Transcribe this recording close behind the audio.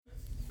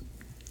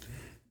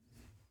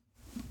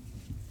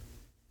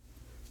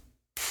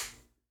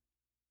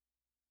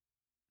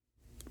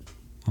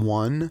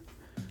1,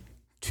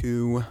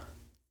 2,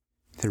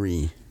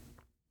 3.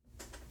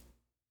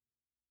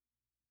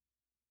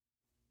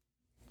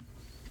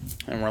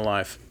 And we're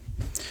live.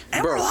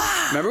 Bro,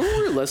 remember when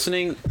we were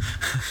listening?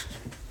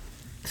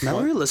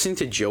 Remember we were listening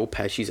to Joe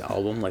Pesci's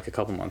album like a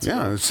couple months ago?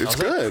 Yeah, it's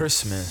good. Like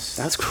Christmas.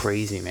 That's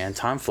crazy, man.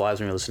 Time flies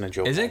when you're listening to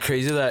Joe. Isn't it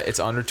crazy that it's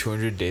under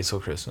 200 days till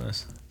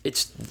Christmas?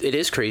 It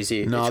is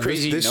crazy. No, it's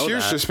crazy. this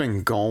year's just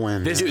been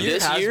going. This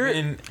year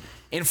been,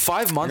 in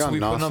 5 months we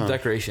putting up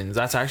decorations.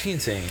 That's actually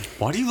insane.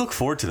 Why do you look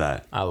forward to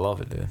that? I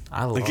love it, dude.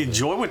 I love it.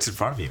 Enjoy what's in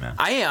front of you, man.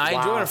 I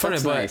enjoy it in front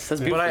of me, nice.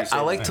 but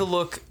I like to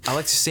look. I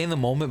like to stay in the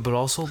moment, but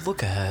also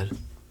look ahead.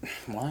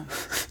 What?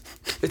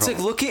 It's like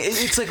looking.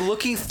 It's like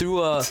looking through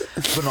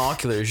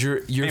binoculars.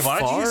 You're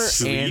far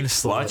and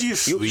slow. Why don't you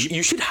sleep?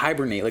 You should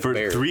hibernate like for a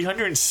bear.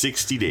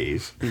 360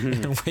 days,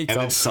 and wake and up.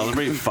 then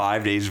celebrate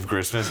 5 days of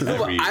Christmas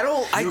every year. I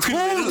don't. I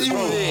told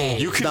you.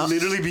 You could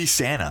literally be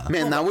Santa.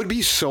 Man, that would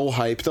be so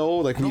hype though.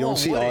 Like we don't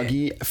see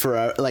Augie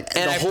for like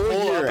And the I whole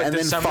pull year, up at and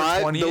then December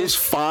 20th. those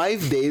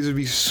 5 days would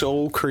be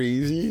so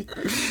crazy.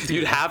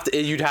 You'd have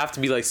to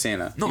be like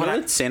Santa. No, you know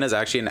but that Santa's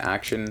actually an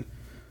action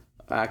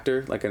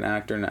actor, like an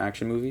actor in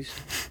action movies.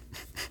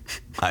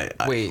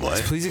 Wait,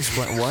 what? please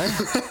explain. What?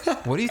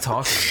 What are you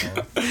talking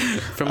about?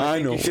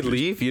 I know. You should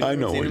leave. I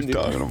know what he's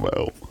talking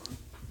about.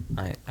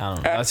 I don't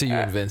know. That's a you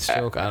and Vince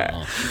joke. I don't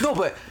know. No,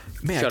 but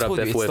man, Shut I up, told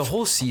you, Biff it's the Whiff.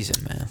 whole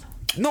season, man.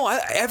 No,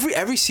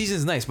 every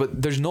season's nice,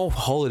 but there's no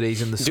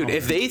holidays in the summer. Dude,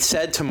 if they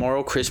said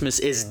tomorrow Christmas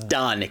is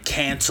done,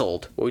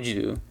 canceled, what would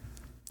you do?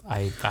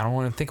 I don't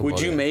want to think about it.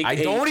 Would you make? I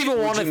don't even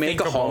want to make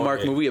think a Hallmark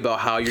about it. movie about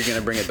how you're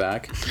gonna bring it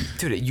back?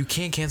 Dude, you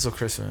can't cancel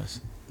Christmas.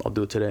 I'll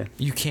do it today.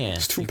 You can't.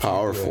 It's too You can't do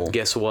powerful. it.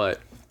 Guess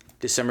what?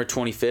 December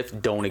 25th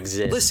don't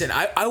exist. Listen,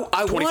 I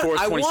 24th,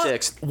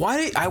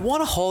 26th. I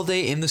want a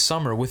holiday in the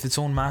summer with its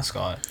own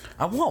mascot.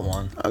 I want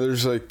one.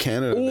 There's like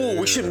Canada. Ooh, Day.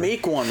 we should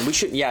make one. We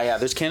should. Yeah.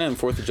 There's Canada and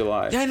 4th of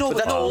July. Yeah, I know, but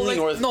that's no, only like,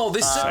 North. no,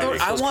 this I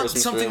want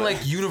Christmas something really.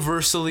 like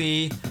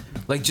universally,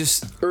 like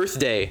just Earth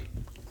Day.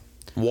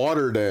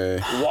 Water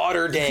Day.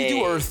 Water you Day. could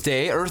do Earth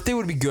Day. Earth Day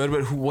would be good,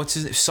 but what's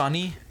his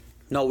Sunny?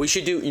 No, we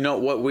should do. You know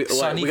what? We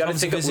Sunny gotta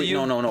comes think to of. visit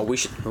you? No. We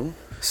should. Who?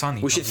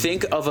 Sunny. We should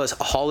think of a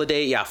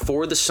holiday,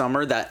 for the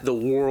summer that the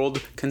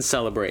world can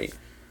celebrate.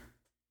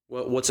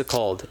 What's it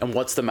called? And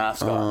what's the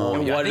mascot?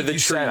 And what are the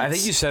treats? I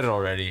think you said it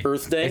already.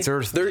 Earth Day? It's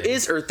Earth There Day.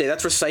 is Earth Day.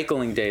 That's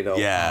Recycling Day, though.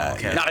 Yeah.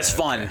 Okay. Not as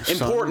fun.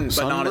 Important,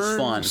 but not as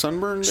fun.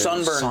 Sunburn Day?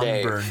 Sunburn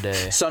Day. Sunburn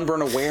Day.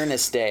 Sunburn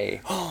Awareness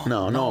Day.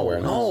 No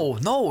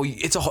awareness. No.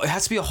 It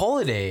has to be a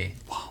holiday.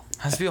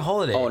 It has to be a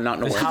holiday. Oh, not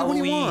no There's awareness. What do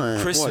you Halloween,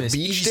 want? Christmas, What,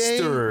 Beach Day?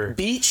 Easter.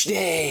 Beach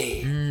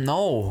Day.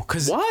 No,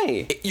 because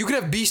Why? you could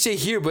have beach day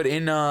here, but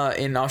in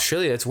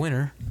Australia it's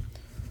winter,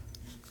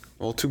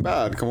 Well, too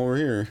bad. Come over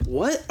here.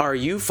 What are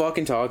you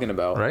fucking talking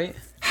about? right?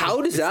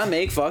 How does that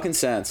make fucking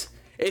sense?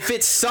 If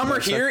it's summer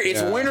here,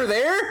 it's winter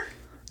there?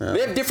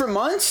 They have different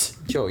months?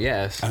 Joe,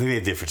 yes, I think they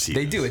have different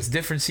seasons. they do. It's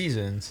different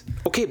seasons.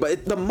 Okay,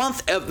 but the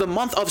month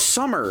of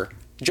summer.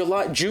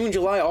 June,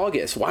 July,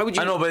 August. Why would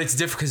you? I know, but it's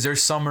different because their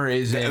summer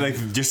is in, Like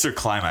just their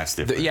climate's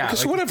different. yeah.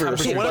 So like, whatever.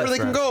 temperature Whenever they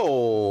can different.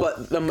 go.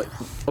 But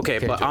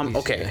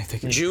Okay,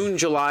 Joe, June,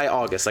 July,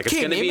 August. Like it's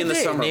Okay, gonna be in the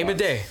summer. Name a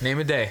months. day. Name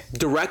a day.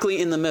 Directly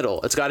in the middle.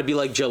 It's got to be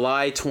like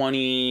July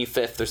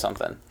 25th or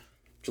something.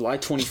 July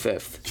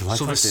 25th. July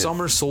So the 25th.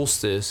 summer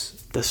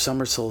solstice The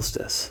summer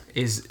solstice.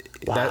 is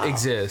that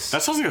exists.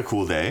 That sounds like a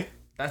cool day.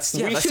 That's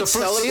We that's should the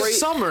first day of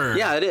summer.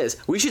 Yeah, it is.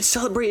 We should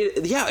celebrate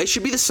it. Yeah, it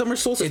should be the summer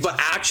solstice, but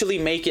actually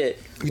make it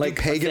We like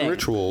do pagan a thing.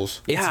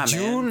 rituals. It's Yeah, man.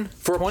 June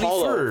For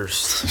Apollo.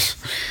 21st.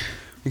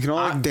 You can all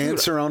like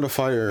dance around a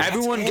fire.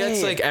 Everyone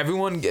gets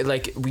it.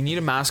 like we need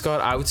a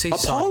mascot. I would say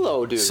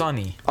Apollo, dude.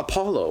 Sunny.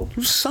 Apollo.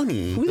 Who's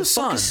Sunny? Who the fuck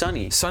Sun. is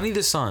Sunny? Sunny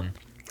the sun.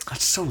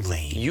 That's so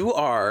lame. You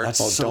are That's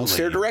Well, so don't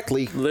stare lame.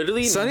 directly.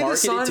 literally Sunny the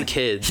marketed sun. to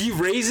kids.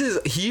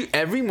 He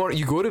every morning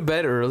you go to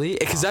bed early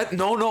because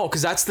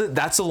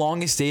that's the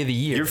longest day of the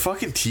year. You're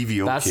fucking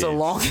TVO That's kids. the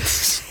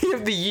longest day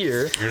of the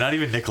year. You're not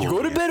even Nickelodeon. You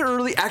go to bed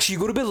early. Actually, you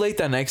go to bed late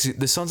that night 'cause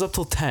the sun's up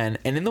till 10.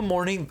 And in the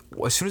morning,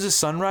 as soon as the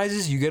sun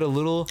rises, you get a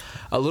little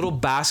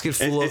basket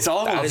full It's of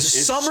all about it's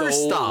it's summer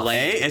so stuff.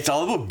 Hey, it's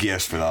all about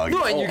gifts for that.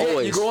 No, and you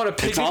always. go on a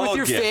picnic all with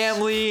your gifts.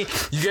 family.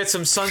 You get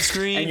some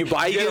sunscreen, And you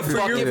buy get a gift for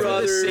bucket your the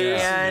brothers.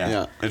 sand.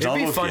 Yeah. It's It'd all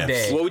be a about fun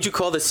gifts. day. What would you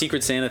call the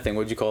Secret Santa thing?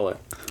 What would you call it?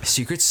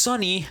 Secret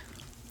Sunny.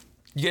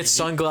 You get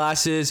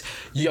sunglasses.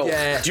 You Yo,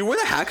 get, do you wear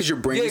the hat because your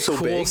brain you is get so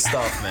cool big?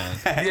 stuff, man.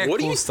 You get What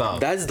do cool you? stuff.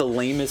 That's the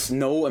lamest.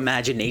 No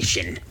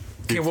imagination.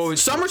 Okay, what would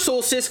Summer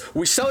solstice.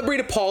 We celebrate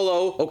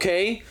Apollo.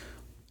 Okay.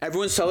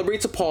 Everyone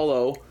celebrates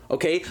Apollo.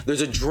 Okay.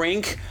 There's a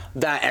drink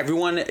that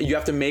you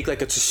have to make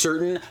like it's a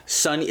certain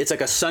sunny. It's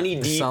like a Sunny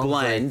D sounds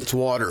blend. It's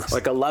water.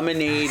 Like a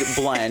lemonade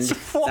blend.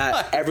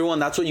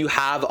 That's what you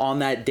have on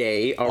that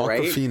day. All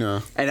right.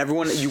 Aquafina. And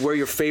everyone, you wear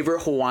your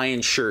favorite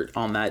Hawaiian shirt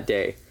on that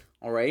day.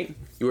 All right.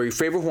 You wear your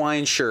favorite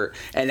Hawaiian shirt,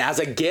 and as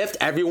a gift,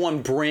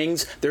 everyone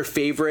brings their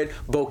favorite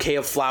bouquet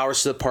of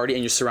flowers to the party,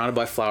 and you're surrounded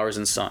by flowers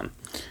and sun.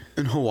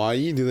 In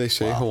Hawaii, do they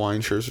say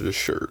Hawaiian shirts are just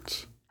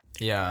shirts?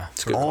 Yeah.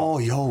 Oh,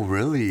 yo,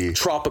 really?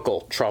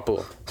 Tropical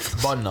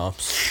Button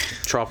ups.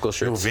 tropical Yo,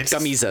 shirts. Vince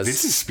Camisas.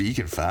 is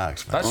speaking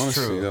facts, man. That's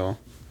Honestly, true. though.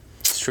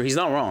 It's true. He's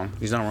not wrong.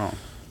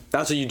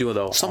 That's what you do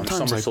though.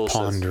 Sometimes on summer I solstice.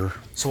 ponder.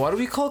 So why do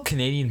we call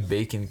Canadian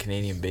bacon?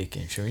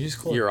 Should we just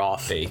call You're it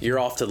off. bacon? You're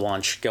off to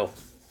lunch. Go.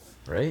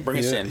 Right? Bring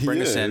us Yeah, in. he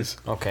Bring us in. is.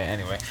 Okay,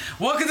 anyway.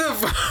 Welcome to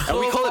the And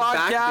we call it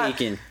back podcast.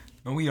 bacon.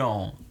 No, we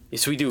don't.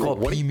 Yes, we do. Call it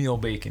What? P-meal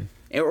bacon.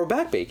 Or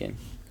back bacon.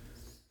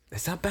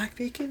 Is that back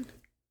bacon?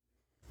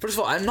 First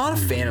of all, I'm not a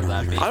fan of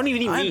that bacon. I don't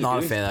even eat I'm meat, not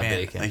a dude. fan of that Man,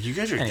 bacon. like, you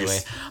guys are anyway,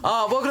 just-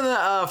 welcome to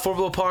the Four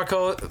Below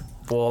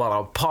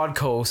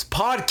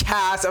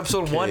podcast,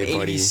 episode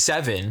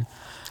 187.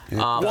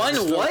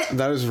 What?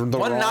 That is the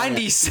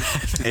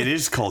 197. It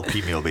is called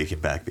P-meal bacon,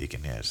 back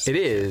bacon, yes. It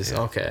is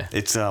okay.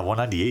 It's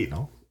 198,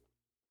 no?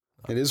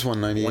 It is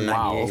 198.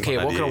 Wow. Okay,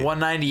 welcome to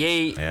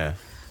 198. Yeah.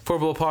 Four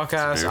Below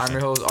podcast. I'm embarrassing.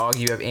 your host Augie.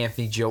 You have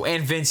Anthony, Joe,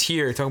 and Vince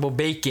here talking about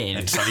bacon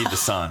And Sunny the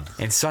Sun.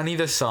 and Sunny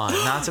the Sun.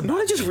 Not to You know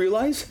what I just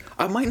realized?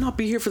 I might not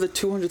be here for the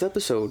 200th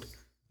episode.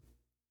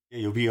 Yeah,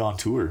 you'll be on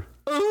tour.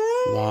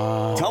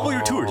 Wow. Tell them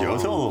your tour, Joe. Tell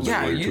them a little bit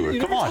Yeah, about your you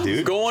tour. Come never on,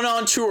 dude. Going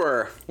on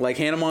tour like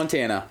Hannah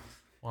Montana.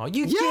 Well,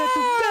 you Hey. get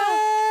the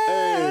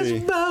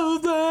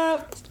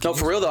best. No,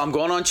 for real though. I'm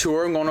going on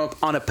tour. I'm going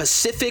on a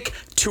Pacific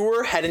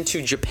tour, heading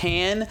to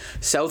Japan,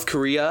 South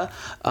Korea,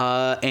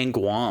 and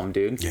Guam,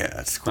 dude. Yeah,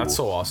 that's cool. That's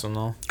so awesome,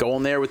 though.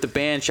 Going there with the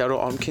band. Shout out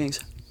Autumn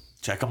Kings.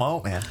 Check them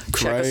out, man.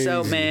 Check us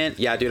out, Crazy. man.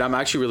 Yeah, dude. I'm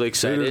actually really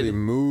excited. Literally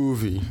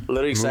movie.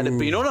 Literally excited.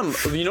 But you know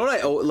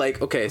what I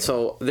like, okay,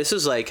 so this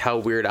is like how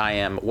weird I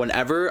am.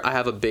 Whenever I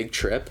have a big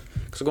trip,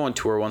 because I go on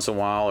tour once in a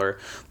while, or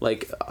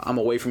like I'm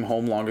away from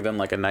home longer than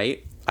like a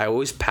night, I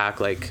always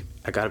pack like,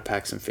 I gotta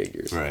pack some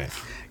figures. Right.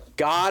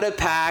 Gotta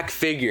pack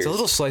figures. It's a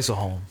little slice of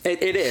home.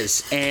 It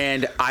is.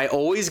 And I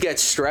always get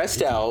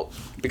stressed out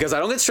because I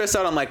don't get stressed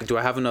out. I'm like, do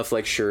I have enough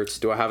like shirts?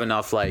 Do I have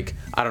enough like,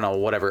 I don't know,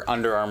 whatever,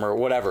 Under Armour,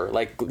 whatever,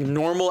 like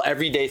normal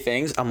everyday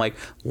things. I'm like,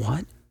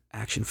 what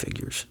action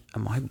figures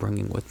am I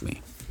bringing with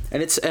me?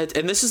 And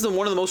this is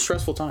one of the most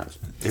stressful times.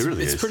 It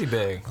really It's is. pretty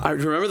big. I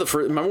remember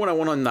when I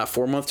went on that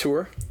 4-month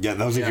tour? Yeah,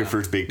 that was like your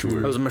first big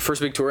tour. That was my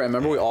first big tour. I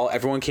remember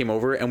everyone came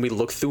over and we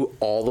looked through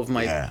all of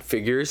my Yeah.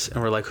 figures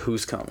and we're like,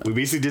 who's coming? We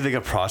basically did like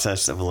a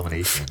process of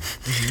elimination.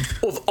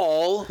 Of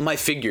all my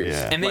figures.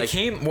 Yeah. And they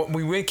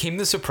Like, came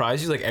to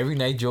surprise you. Like every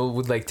night, Joe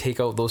would like take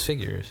out those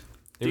figures.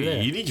 They were Dude,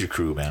 there. you need your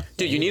crew, man.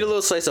 dude, you need a little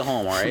slice of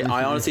home, all right?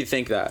 I honestly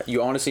think that. You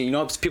know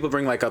how people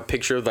bring like a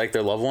picture of like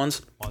their loved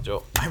ones? Come on,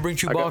 Joe. I bring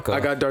Chewbacca. I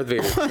got Darth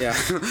Vader. Yeah.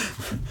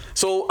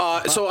 So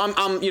I'm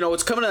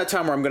it's coming to that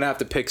time where I'm gonna have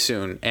to pick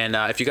soon. And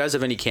if you guys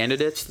have any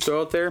candidates to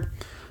throw out there,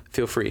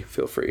 feel free.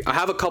 I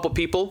have a couple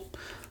people.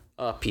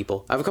 I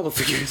have a couple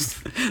figures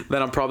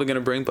that I'm probably gonna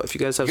bring. But if you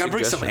guys have You gotta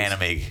bring some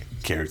suggestions, anime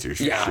characters.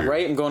 For yeah, sure.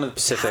 right. I'm going to the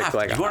Pacific.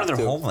 Like you I go to have their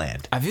to.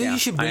 homeland. I feel like Yeah, you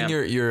should I bring am.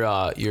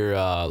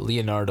 your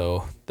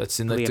Leonardo. That's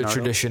in like Leonardo? the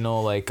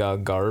traditional like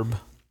garb.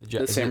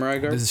 The samurai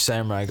garb? This is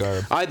samurai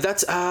garb. I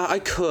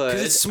could.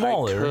 'Cause it's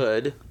smaller. I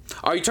could.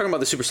 Are you talking about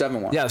the Super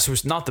 7 one? Yeah, so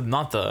it's not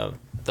the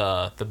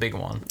big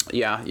one.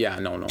 Yeah.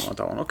 No, not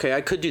that one. Okay,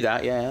 I could do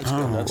that. Yeah, that's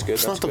good. That's good.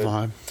 It's That's not the good.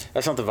 vibe.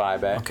 That's not the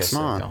vibe, eh? Okay, It's so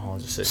not. I'll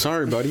just say.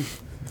 Sorry, buddy.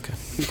 Okay,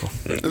 cool.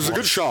 It was a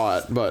good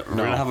shot, but We're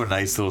gonna no. have a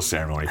nice little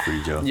ceremony for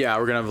you, Joe. Yeah,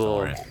 we're gonna have a little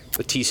Alright.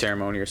 a tea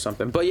ceremony or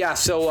something. But yeah,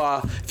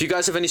 so if you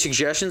guys have any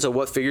suggestions of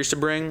what figures to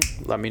bring,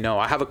 let me know.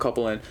 I have a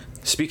couple. And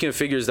speaking of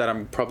figures that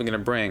I'm probably gonna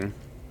bring,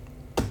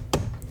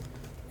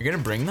 You're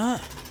gonna bring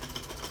that?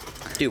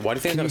 dude, why do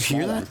you think Can I you got a small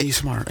hear one? that?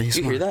 ASMR. ASMR.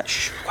 You hear that?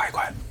 Shh,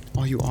 quiet.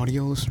 All you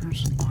audio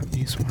listeners,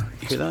 ASMR.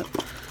 You hear that?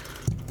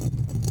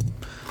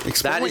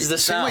 Explain That what, is the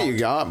explain what sound. you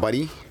got,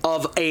 buddy.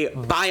 Of a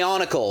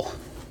Bionicle.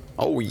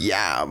 Oh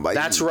yeah, buddy.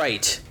 That's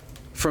right.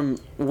 From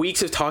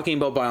weeks of talking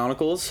about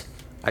Bionicles,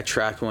 I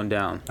tracked one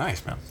down.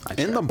 Nice, man.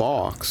 In the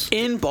box.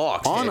 In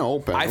box.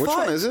 Unopened. I Which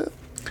thought- one is it?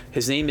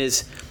 His name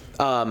is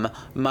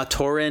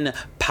Matorin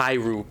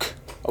Pyrook.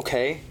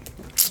 Okay?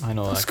 I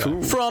know That's that guy.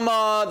 cool. From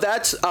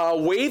that's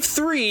wave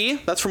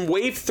 3. That's from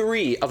wave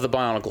 3 of the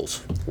Bionicles.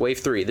 Wave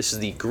 3. This is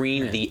the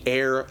green, the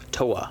Air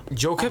Toa.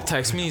 Joe kept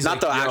texting me. He's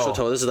Not like, the actual "Yo."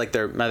 Toa. This is like they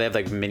have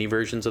like mini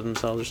versions of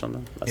themselves or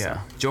something. That's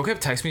Yeah. Joe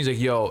kept texting me. He's like,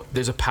 "Yo,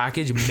 there's a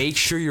package. Make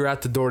sure you're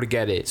at the door to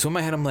get it." So in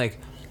my head, I'm like,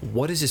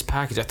 "What is this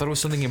package?" I thought it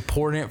was something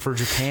important for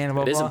Japan.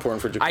 Blah, It is blah.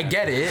 important for Japan. I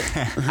get it.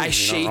 I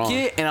shake wrong.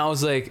 it, and I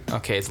was like,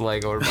 "Okay, it's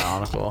Lego or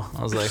Bionicle."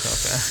 I was like,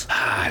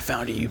 "Okay." I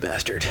found it, you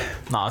bastard.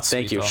 Nah, it's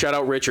Thank sweet, you. though. Shout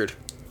out Richard.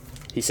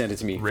 He sent it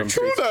to me Richard?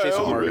 from Who the Facebook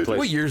hell, Marketplace.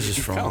 What year is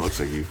this Kind of from? looks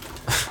like you.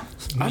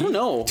 I don't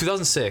know.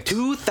 2006.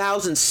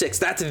 2006.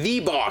 That's the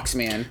box,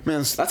 man.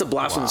 Man, That's a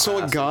blast from the So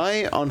a past.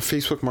 guy on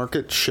Facebook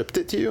Market shipped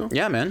it to you?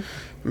 Yeah, man.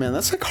 Man,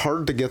 that's like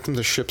hard to get them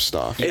to ship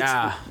stuff.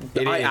 Yeah,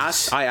 it I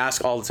is.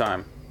 ask all the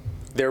time.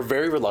 They're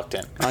very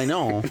reluctant. I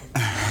know.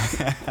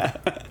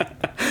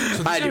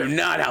 I do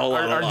not have a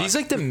lot. Are these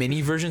like the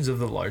mini versions of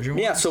the larger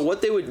ones? Yeah, so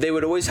what they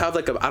would always have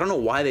like I don't know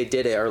why they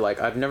did it, or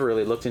like I've never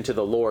really looked into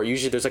the lore.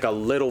 Usually there's like a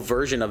little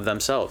version of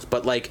themselves,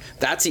 but like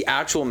that's the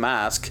actual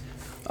mask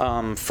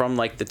from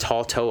like the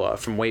Tall Toa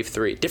from Wave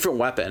 3. Different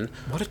weapon,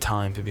 What a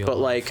time to be but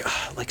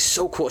alive. like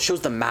so cool. It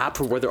shows the map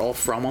of where they're all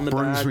from on the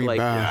Brings back. me Like,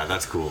 back. Yeah,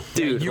 that's cool.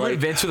 dude, You like,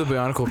 and Vince with the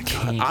Bionicle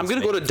King. I'm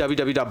gonna go to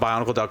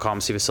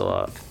www.bionicle.com, see if it's still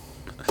up.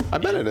 I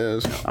bet it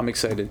is. I'm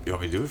excited. You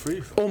want me to do it for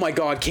you? Oh my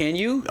god, can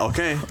you?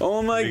 Okay.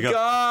 Oh my There you go.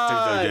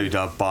 God.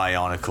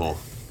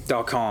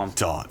 www.bionicle.com.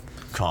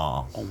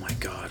 .com. Oh my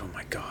god. Oh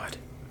my god.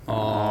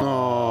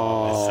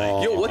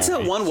 Oh, Yo, what's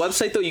that one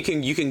website though? You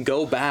can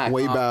go back.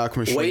 Wayback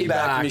Machine.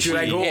 Wayback Machine.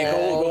 Dude, I go Yeah,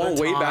 all go on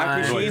the Wayback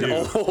time. Machine. What do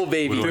I do? Oh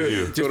baby, What do I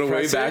do? go to Just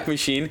press Wayback it?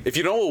 Machine. If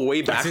you don't know what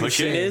Wayback That's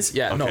Machine insane. is,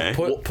 Yeah, Okay.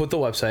 no, put the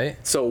website.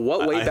 so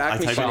what Wayback I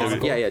type Machine in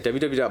is? Yeah,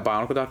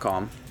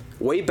 www.bionicle.com.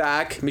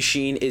 Wayback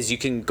Machine is you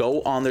can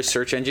go on their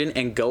search engine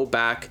and go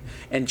back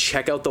and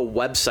check out the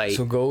website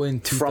So go in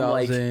from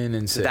like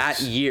 2006.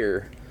 that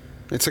year.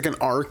 It's like an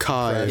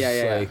archive. Yeah,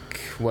 yeah. Like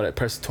what?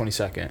 Press the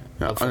 22nd.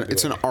 Yeah,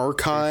 it's an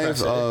archive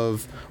Press it.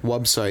 of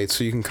websites,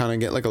 so you can kind of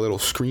get like a little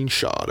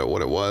screenshot of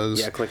what it was.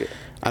 Yeah, click it.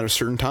 At a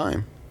certain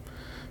time.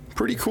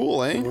 Pretty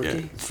cool, eh? Yeah,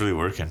 it's really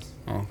working.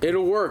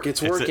 It'll work.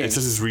 It's working. It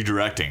says it's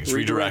redirecting. It's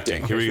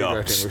Redirecting. redirecting. Here we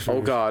go.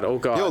 Oh god. Oh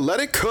god. Yo, let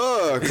it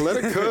cook. Let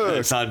it cook.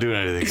 It's not doing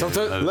anything.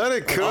 Sometimes- Let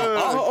it cook.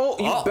 Oh,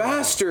 you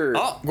bastard.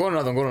 Go on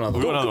another one. Go on another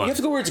Go one. another You one. have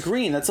to go where it's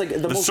green. That's like the,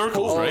 The most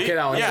circles, potent- right? Okay,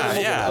 that one. Yeah,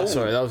 yeah. Oh,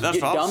 sorry, that was That's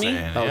You what I was dummy?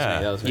 saying. That was me.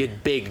 Yeah. That was me. You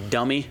big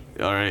dummy.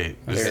 All right.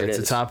 There it It's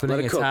is. happening.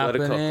 Let it It's cook. Let it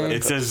cook. happening. Let it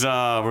It says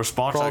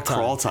response Crawl at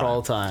crawl time. time.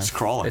 Crawl time. It's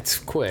crawling. It's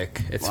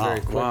quick. It's Wow. very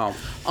quick. Wow.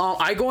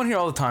 I go on here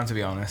all the time, to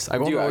be honest. I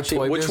go on Do you the old actually?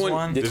 Toy Which Biz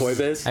one? The This Toy is-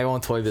 Biz. I go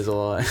on Toy Biz a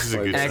lot. This is a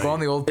good And I go on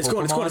the old It's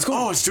going. It's going. It's going.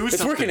 Oh, it's doing It's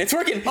something. working. It's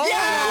working. I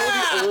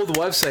Yeah. go on the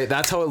old website.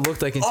 That's how it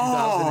looked like in Oh,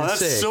 2006.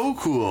 that's so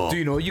cool. Do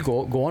you know you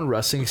go on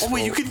Wrestling Oh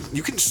wait, Expo?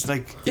 you can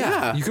like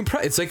Yeah. You can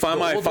it's like Find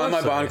the my old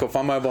Bionicle. website.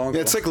 Find my Bionicle.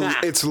 Yeah, it's like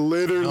it's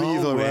literally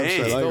No the way.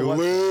 website. Like The web-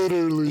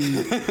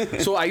 literally.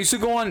 So I used to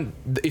go on.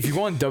 If you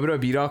go on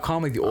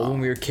WWE.com, like the old when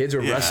we were kids,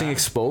 or Yeah. Wrestling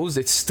Exposed,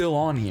 it's still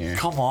on here.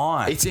 come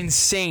on. It's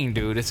insane,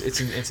 dude. It's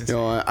insane.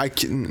 Yo,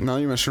 now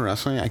you mentioned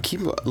wrestling. I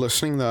keep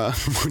listening to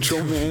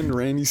Macho Man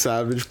Randy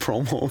Savage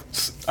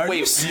promos.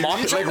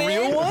 Wait, like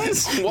real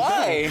ones?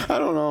 Why? I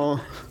don't know.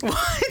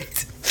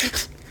 What?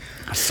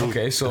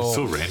 Okay, so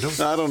so random.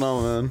 I don't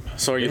know, man.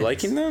 So are you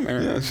liking them? Or?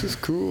 Yeah, it's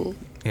just cool.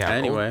 yeah.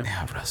 Anyway.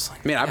 yeah, wrestling.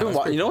 Man, I've Yeah, been.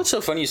 that's You know what's so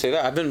funny you say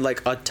that? I've been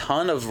like a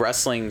ton of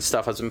wrestling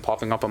stuff has been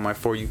popping up on my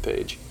For You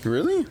page.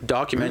 Really?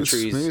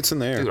 Documentaries. Maybe it's in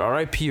there. Dude,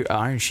 R.I.P.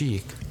 Iron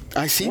Sheik.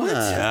 I seen What?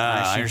 that.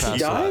 Yeah, Iron Sheik Sheik.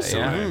 dies?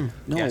 Yeah.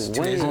 No Yes,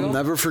 2 way. days I'll ago.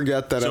 never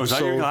forget that So is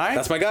that your episode. guy?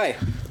 That's my guy.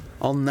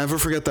 I'll never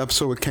forget the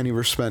episode with Kenny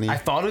versus Benny. I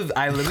literally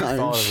Iron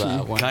thought of Sheik.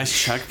 that one. Can I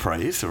check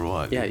price or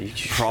what? Yeah, you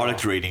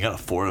Product rating got a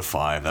 4 to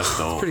 5. That's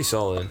dope. Pretty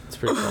solid. It's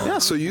pretty solid. Yeah,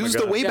 so use the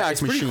God. Yeah, Wayback it's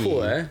pretty Machine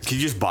cool, eh? Can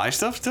you just buy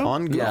stuff still?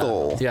 on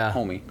Google. Yeah.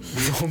 Homie.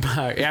 Go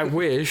back. Yeah, I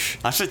wish.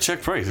 I should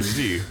check price. Let's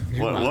see.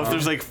 What if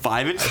there's like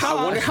 5-inch? I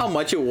wonder how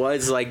much it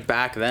was like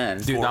back then.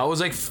 Dude, that was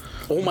like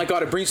Oh my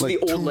god, it brings Like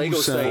to the old 2 Lego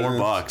site.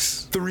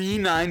 cents. $4.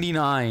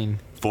 $3.99.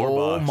 $4.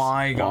 Oh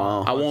my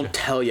god. I won't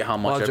tell you how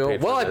much I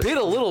paid. Well, for I this. paid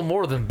a little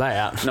more than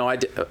that. No, I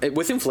did.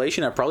 With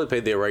inflation, I probably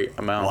paid the right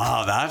amount.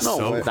 Wow, that's No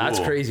so way. cool. That's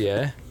crazy,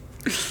 eh?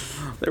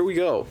 There we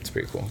go. It's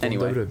pretty cool.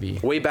 Anyway,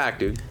 WWE. way back,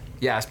 dude.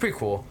 Yeah, it's pretty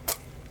cool.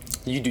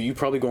 You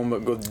probably go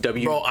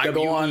W. Bro, I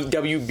go on-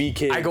 WB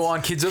Kids. I go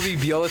on Kids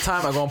WB all the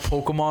time. I go on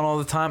Pokemon all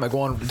the time. I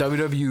go on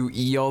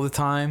WWE all the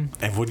time.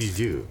 And what do you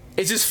do?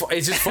 It's just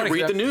funny.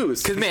 Read the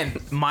news. Cause man,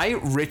 my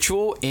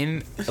ritual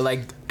in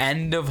like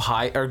end of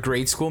high or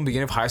grade school and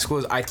beginning of high school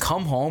is I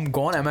come home,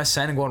 go on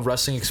MSN, and go on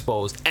Wrestling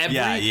Exposed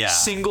every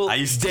single I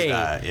used to day. do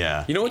that.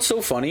 Yeah. You know what's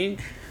so funny?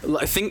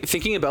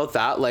 Thinking about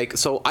that, like,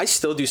 so I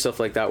still do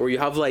stuff like that where you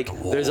have like,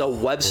 there's a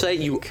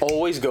website you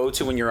always go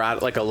to when you're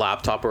at like a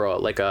laptop or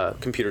like a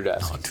computer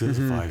desk. Oh,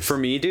 2005. For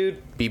me,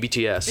 dude,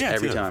 BBTS Yeah,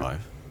 every 2005. time.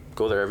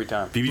 Go there every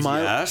time.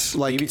 BBTS?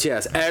 Like,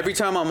 BBTS every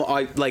time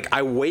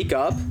I wake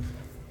up,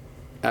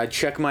 I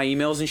check my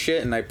emails and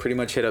shit, and I pretty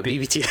much hit up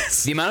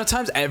BBTS. The amount of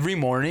times every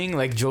morning,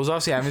 like Joe's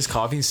obviously having his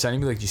coffee and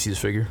sending me like, "Do you see this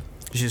figure? Do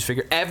you see this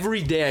figure?"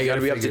 Every day I You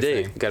gotta be up to figure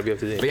date. thing. Gotta be up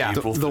to date. But yeah,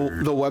 April the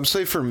 3rd.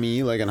 website for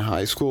me, like in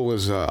high school,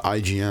 was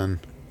IGN.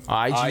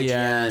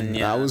 IGN.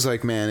 Yeah. That was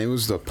like, man, it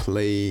was the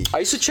play. I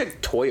used to check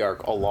Toy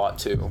Arc a lot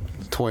too,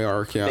 Toy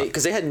Arc, yeah.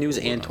 because they had news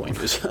and toy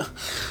news.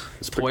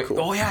 It's pretty cool.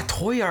 Oh yeah,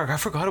 Toy Arc. I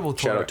forgot about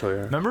Toy Shout out Arc. Toy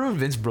Arc. Remember when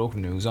Vince broke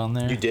news on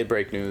there? You did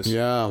break news.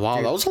 Yeah,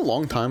 wow, that was a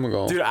long time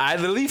ago. Dude, I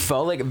literally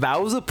felt like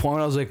that was the point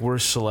where I was like, we're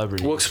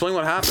celebrities. Well, explain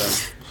what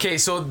happened. Okay,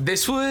 so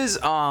this was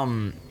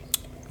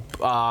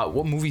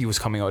what movie was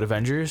coming out?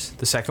 Avengers,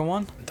 the second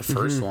one, The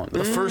first one.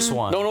 the first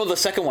one. No, the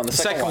second one. The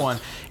second one.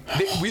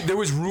 There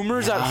was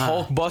rumors that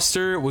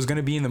Hulkbuster was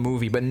gonna be in the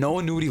movie, but no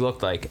one knew what he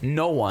looked like.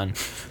 No one.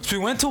 So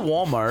we went to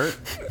Walmart,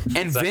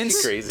 and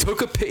Vince crazy.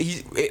 took a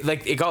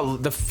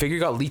the figure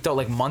got leaked out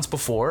like months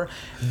before.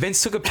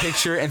 Vince took a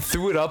picture and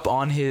threw it up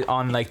on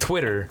like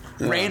Twitter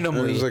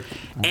randomly, it was like,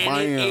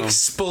 and it bam.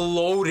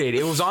 exploded.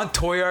 It was on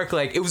Toy Arc.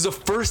 Like it was the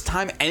first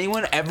time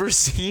anyone ever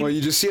seen Well,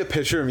 you just see a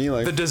picture of me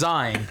like, the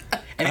design.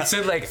 and it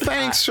said like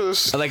Thanks,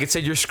 just like it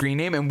said your screen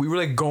name, and we were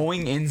like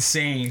going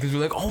insane because we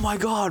were like, oh my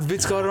god,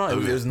 Vince got it on.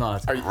 It was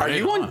not. Are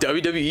you on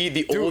WWE?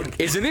 The old.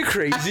 Dude, isn't it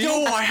crazy?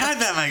 Yo, I had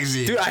that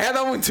magazine. Dude, I had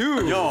that one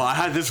too. Yo, I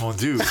had this one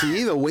too.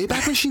 see the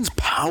Wayback Machine's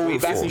powerful.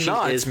 Wayback Machine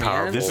nuts, is man.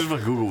 powerful. This is when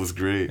Google was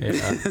great.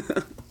 Yeah.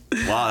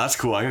 Wow, that's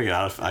cool. I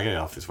gotta get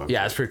off this website.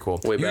 Yeah, it's pretty cool.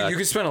 Way You, back. you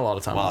can spend a lot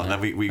of time. Wow, on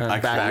and then it. we I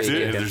back closed it,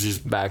 bacon. and there's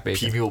just Back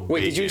bacon. female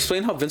Wait, did you bacon.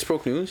 explain how Vince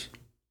broke news?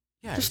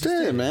 Yeah, Just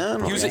did,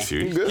 man. He was,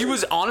 serious? Good. he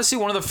was honestly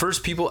one of the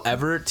first people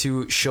ever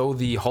to show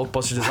the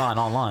Hulkbuster design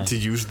online. To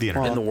use the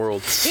internet. In the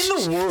world.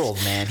 In the world,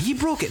 man. He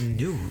broke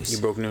news. You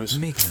broke news.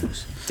 Make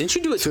news. Didn't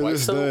you do it To twice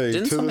this though? day,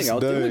 Didn't to something this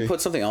else? Didn't we day.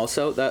 put something else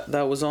out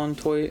that was on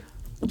Toy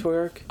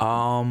Arc?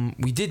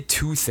 We did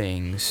two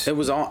things. It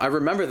was on. I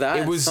remember that.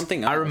 It was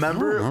something. Else. I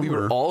remember we were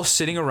remember. all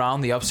sitting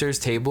around the upstairs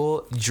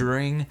table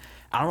during,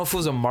 I don't know if it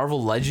was a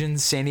Marvel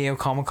Legends San Diego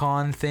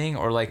Comic-Con thing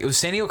or like it was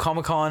San Diego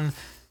Comic-Con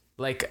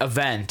like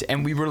event,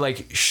 and we were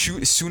like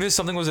shoot as soon as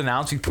something was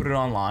announced we put it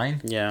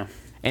online, Yeah.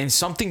 and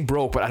something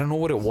broke, but I don't know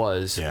what it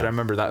was. Yeah. But I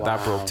remember that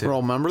broke too. Bro,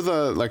 remember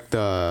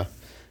the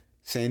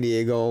San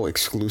Diego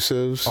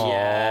exclusives?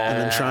 Yeah. And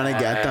then trying to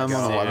get them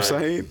on the God.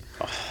 website.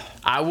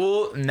 I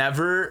will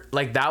never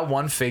like that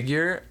one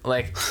figure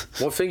like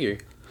What figure?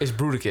 is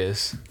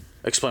Bruticus.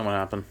 Explain what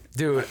happened.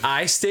 Dude,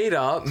 I stayed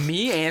up.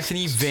 Me,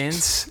 Anthony,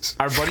 Vince,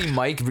 our buddy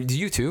Mike. Do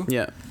you too?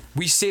 Yeah.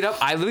 We stayed up.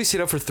 I literally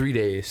stayed up for 3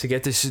 days to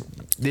get this.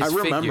 I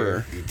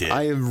remember. figure. did.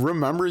 I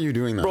remember you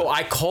doing that. Bro,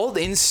 I called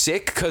in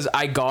sick because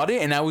I got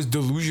it and I was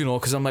delusional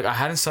because I'm like I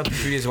hadn't slept in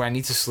 3 days where I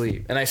need to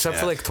sleep, and I slept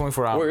for Yeah. like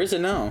 24 hours. Where is it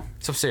now?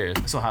 It's upstairs.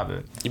 I still have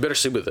it. You better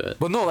sleep with it.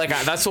 But no, like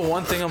that's the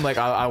one thing I'm like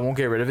I won't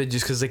get rid of it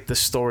just because like the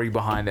story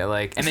behind it.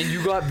 Like, and then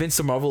you got Vince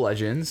the Marvel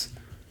Legends.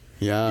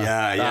 Yeah.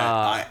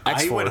 Yeah.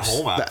 I went X-Force.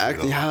 home after. The X,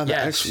 though. yeah, the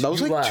Yes, X, that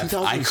was you like left.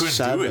 I couldn't do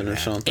it, 2007 or man.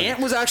 something. Ant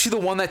was actually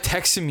the one that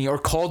texted me or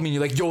called me. And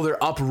you're like, yo,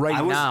 they're up right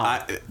I was now.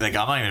 like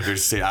I'm not even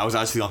embarrassed to say I was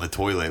actually on the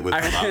toilet with the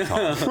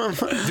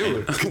laptop.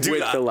 Dude. Dude,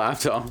 With the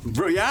laptop.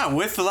 bro, yeah,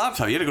 with the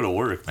laptop. You had to go to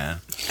work, man.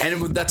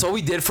 And that's all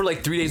we did for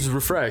like 3 days was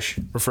refresh,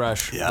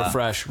 Yeah.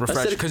 refresh,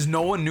 dedic- because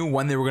no one knew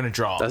when they were gonna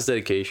drop, That's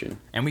dedication.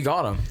 and we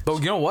got them. But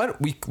you know what?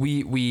 We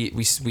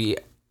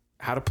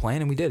had a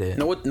plan and we did it.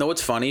 Know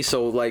what's funny?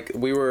 So like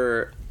we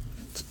were.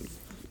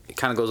 It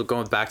kind of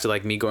going back to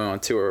like me going on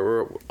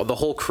tour. The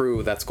whole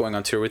crew that's going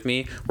on tour with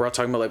me, we're all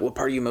talking about like what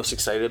part are you most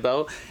excited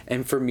about?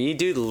 And for me,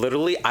 dude,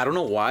 literally, I don't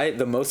know why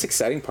the most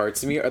exciting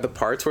parts to me are the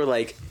parts where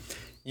like,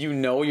 you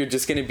know, you're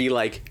just gonna be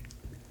like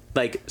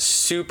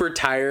super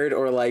tired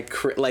or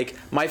like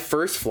my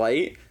first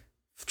flight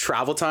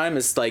travel time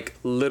is like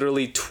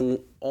literally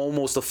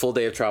almost a full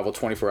day of travel,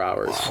 24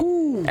 hours.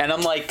 Wow. And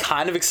I'm like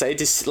kind of excited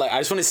to see, like I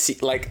just want to see,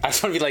 like I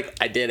just want to be like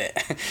I did it.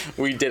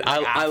 We did.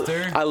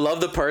 after? I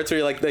love the parts where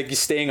you're like you're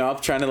staying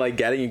up trying to like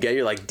get it.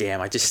 You're like, damn,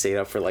 I just stayed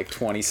up for like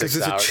 26 'Cause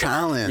it's a hours.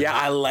 challenge. Yeah,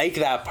 I like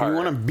that part. You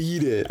want to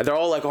beat it. They're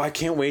all like, oh, I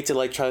can't wait to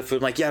like try the food.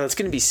 I'm like, yeah, that's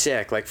gonna be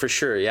sick, like for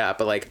sure, yeah.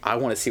 But like, I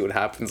want to see what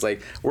happens.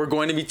 Like, we're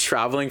going to be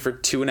traveling for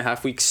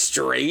 2.5 weeks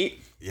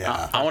straight.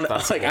 Yeah. I want to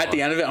That's like a at lot.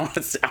 the end of it, I want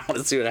to see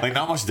what happens. Like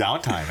not much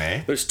downtime,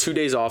 eh? There's 2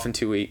 days off in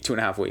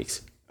 2.5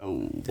 weeks.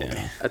 Oh,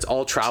 That's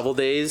all travel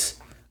days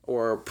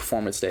or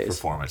performance days.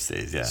 performance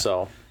days, yeah.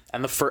 So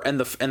and the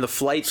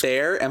flight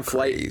there and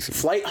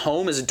flight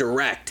home is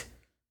direct,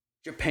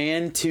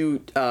 Japan to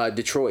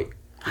Detroit.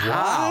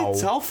 Wow.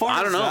 How far I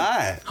don't is know.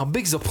 that? How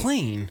big's the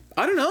plane?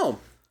 I don't know,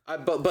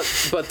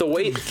 but the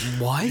way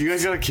What? You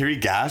guys gotta carry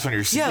gas on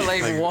your seat. Yeah,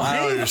 like, what? I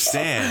don't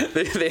understand.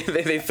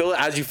 they fill it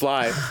as you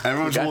fly.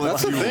 Everyone's holding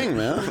That's the you. thing,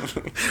 man.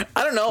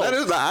 I don't know.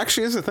 That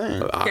actually is a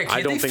thing. Yeah, I can't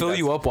don't they think fill that's-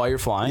 you up while you're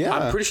flying? Yeah.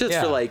 I'm pretty sure it's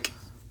Yeah. for like.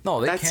 No,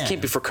 they That can't.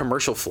 can't be for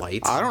commercial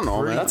flights. I don't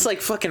know, man. That's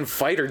like fucking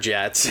fighter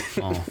jets.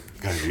 God,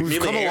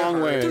 We've come a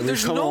long way. Dude, We've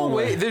there's come a no long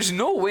way. There's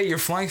no way you're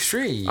flying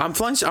straight. I'm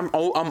flying.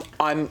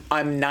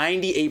 I'm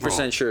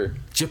 98% sure.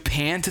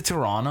 Japan to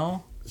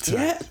Toronto.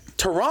 Yeah,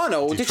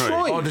 Toronto,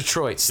 Detroit. Oh,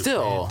 Detroit.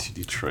 Still to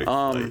Detroit.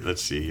 Like,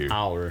 let's see here.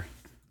 hour.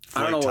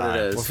 I don't know what it What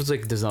is. if it's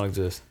like does not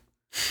exist?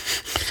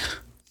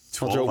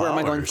 12 where am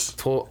I going? hours.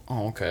 Oh,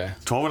 okay.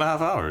 12 and a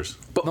half hours.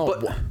 But, No,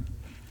 but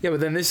yeah, but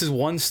then this is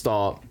one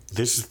stop.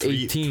 This is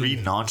 18. three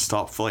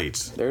non-stop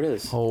flights. there it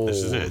is. Holy.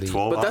 This is it.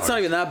 12 But that's not hours.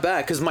 even that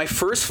bad because my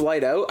first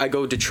flight out, I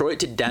go Detroit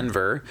to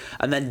Denver,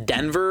 and then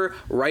Denver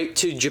right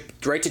to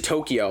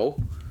Tokyo,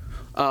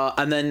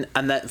 and then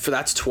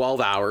that's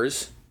 12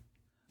 hours,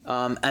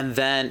 and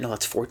then no,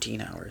 that's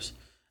 14 hours,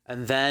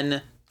 and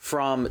then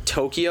from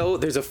Tokyo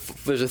there's a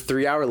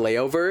 3-hour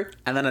layover,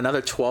 and then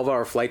another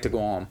 12-hour flight to go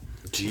home,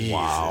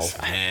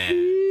 Jesus, man.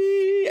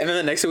 and then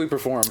the next day we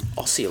perform.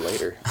 I'll see you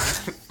later.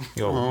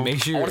 Yo,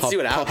 make sure I you want to see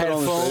what happens. it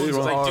on the Headphones,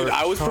 face. like, dude,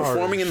 I was Charge.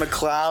 performing in the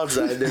clouds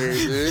that day,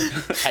 dude.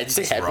 I just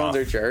say headphones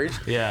are charged.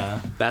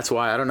 Yeah, That's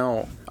why I don't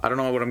know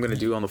what I'm gonna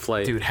do on the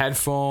flight. dude.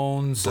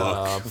 Headphones,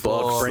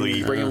 Book,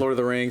 Sleep. bring Lord of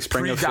the Rings,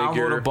 bring a pre-download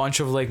figure. a bunch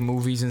of like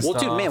movies and Well,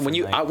 stuff. dude, man, when and,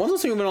 you like,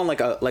 once you've been on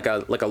like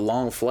a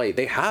long flight,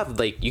 they have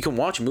like you can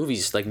watch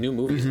movies like new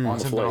movies on the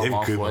Once I've been flight. on They long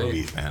have good flight.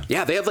 movies, man.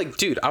 Yeah, they have like,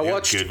 dude, I have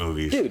watched good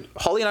movies. Dude,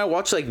 Holly and I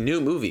watched like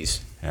new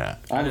movies Yeah.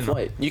 On the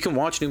flight. You can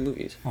watch new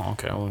movies. Oh,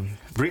 okay. Well,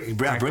 Bring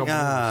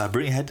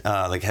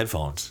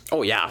headphones.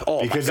 Oh yeah.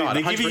 Oh Because my god.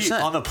 they give you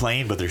 100%. on the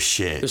plane, but they're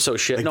shit. They're so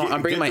shit. Like, No,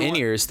 I'm bringing my the one-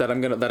 in-ears that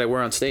I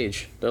wear on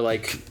stage. They're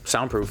like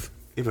soundproof.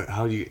 Yeah, but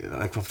how do you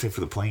like I'm saying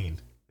for the plane?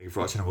 Like if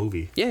you're watching a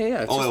movie.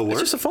 Yeah. It's Oh, just, it'll it's work?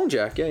 just a phone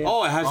jack. Yeah.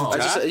 Oh, it has a It's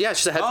jack. just it's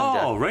just a headphone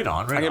jack. Oh, right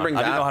on. I'm gonna bring I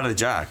didn't that. know how to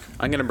jack.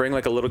 I'm gonna bring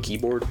like a little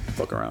keyboard.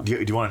 Fuck around. Do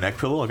you want a neck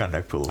pillow? I got a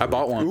neck pillow. I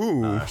bought one.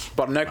 Ooh.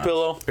 Bought a neck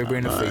pillow. big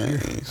brain to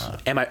figure.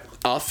 Am I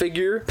a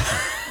figure?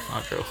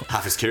 Not true.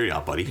 half his carry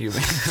out, buddy.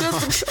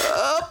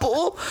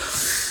 Apple.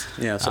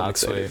 Yeah, so I'm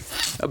That's excited.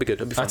 That'll be good.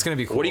 That'll be fun. That's gonna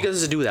be cool. What are you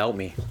guys to do without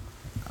me?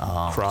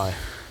 Cry.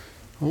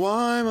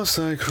 Why must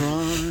I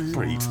cry?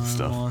 Or eat some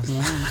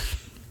stuff.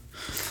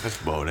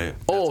 That's about it.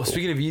 Oh,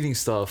 speaking of eating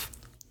stuff.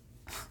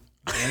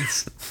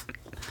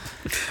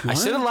 I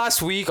said it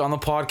last week on the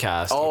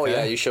podcast. Oh okay?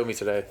 yeah, you showed me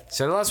today.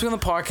 Said it last week on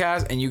the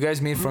podcast, and you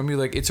guys made fun of me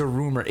like it's a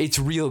rumor. It's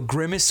real.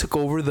 Grimace took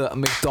over the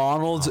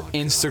McDonald's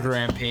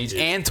Instagram page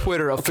and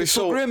Twitter.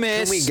 Official So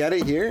Grimace. can we get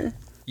it here?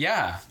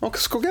 Yeah. Oh,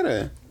 let's go get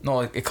it. No,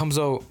 like, it comes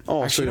out.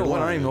 Oh, actually, so you know what?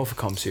 I don't you're even know if it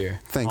comes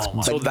here. Thanks.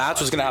 So that's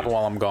what's gonna happen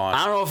while I'm gone.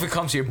 I don't know if it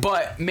comes here,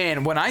 but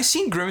man, when I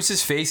seen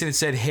Grimace's face and it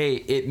said, "Hey,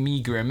 it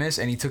me Grimace,"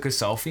 and he took a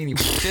selfie and he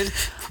posted,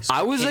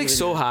 I was like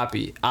so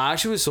happy. I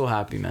actually was so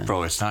happy, man.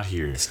 Bro, it's not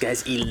here. This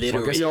guy's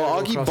illiterate. Yo,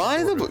 Go Augie, across the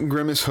buy the border.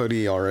 Grimace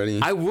hoodie already.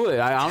 I would.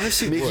 I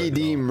honestly Mickey would.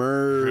 D.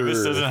 Grimace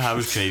Merr. doesn't have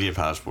his Canadian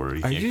passport.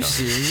 He Are can't you come.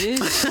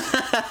 serious?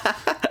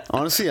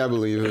 Honestly, I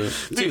believe it.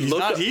 Dude, he's look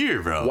not up-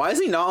 here, bro. Why is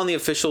he not on the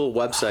official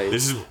website?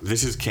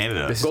 This is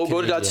Canada. This is- Go to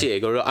Canadian. .ca.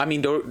 Go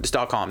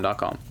to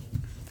 .com.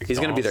 He's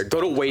gonna be there.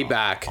 Go to way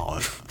back. Oh, I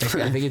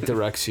think it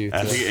directs you.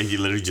 I to- think he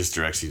literally just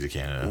directs you to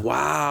Canada.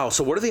 Wow.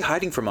 So what are they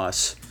hiding from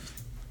us?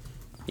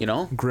 You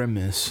know?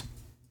 Grimace.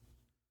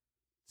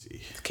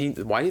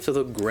 Why do you have to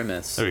look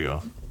Grimace? There we go.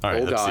 All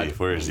right, Oh, let's God. see.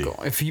 Where is he?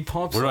 If he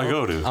pops Where do I up,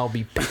 go to? I'll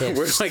be pissed.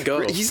 Where do I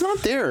go? He's not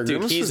there. Dude,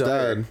 Grimace he's is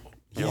there. dead.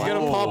 He's gonna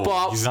pop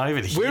up. He's not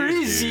even here. Where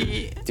is dude.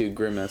 he? Dude,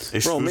 Grimace.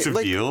 Exclusive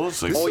like-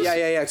 deals? Like, Oh yeah.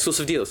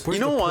 Exclusive deals. Where's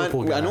You know the what?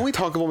 purple guy? I know we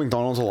talk about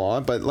McDonald's a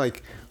lot, but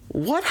like,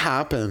 what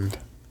happened?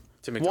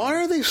 To Why McDonald's.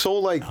 are they so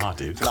like Nah,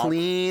 dude.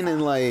 clean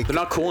and like They're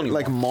not cool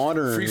anymore. like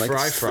modern? Free like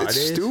Fry it's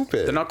Fridays?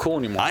 stupid. They're not cool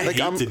anymore. I like,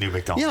 hate I'm- the new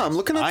McDonald's. Yeah, I'm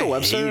looking at the I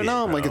website hate right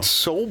now. it, I'm like, bro. it's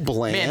so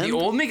bland. Man, the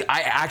old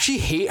I actually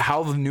hate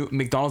how the new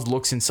McDonald's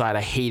looks inside.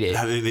 I hate it.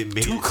 Yeah, they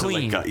made Too it to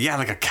clean. Like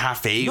like a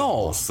cafe. No.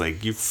 Almost.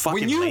 Like you fucking.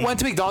 When you lame. went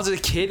to McDonald's as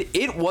a kid,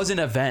 it was an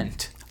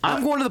event.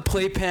 I'm going to the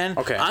playpen.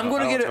 Okay, I'm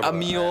going I to don't get talk a about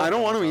meal. I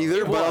don't want to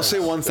either, but I'll say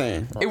one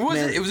thing. It was.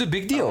 Man, It was a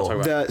big deal.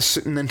 the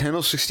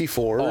Nintendo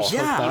 64. Oh,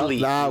 yeah.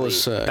 that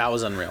was sick. That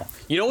was unreal.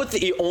 You know what?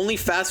 The only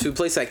fast food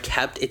place that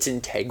kept its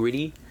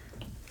integrity?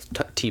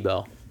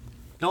 T-Bell.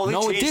 No,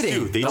 No, it changed didn't.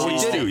 too. They No, it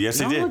changed didn't. too. Yes,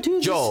 they No, did.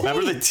 dude, Joe, just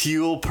Remember the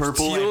teal,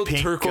 purple, Teal, and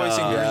pink? turquoise,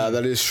 and green. Yeah,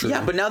 that is true.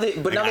 Yeah, but now they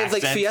have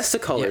like accents. Fiesta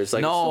colors.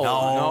 Like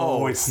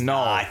No, it's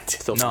not.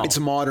 No. It's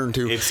modern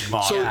too. It's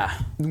modern. So Yeah.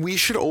 we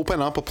should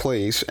open up a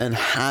place and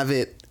have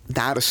it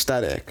that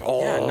aesthetic.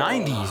 Yeah,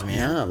 90s, man.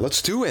 Yeah,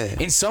 let's do it.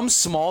 In some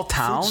small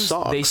towns,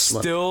 sucks, they but-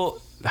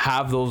 still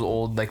have those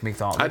old like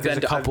McDonald's. Like, there's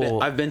a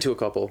couple. I've been to a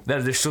couple.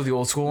 They're still the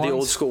old school ones. The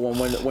old school one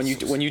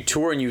when you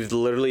tour and you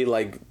literally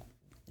like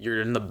you're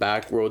in the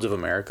back roads of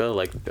America,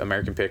 like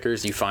American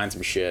Pickers, you find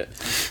some shit.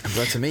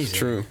 That's amazing.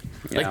 True.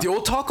 Like Yeah. the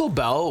old Taco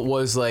Bell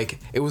was like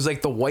it was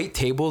like the white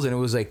tables and it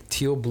was like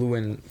teal, blue,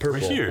 and purple.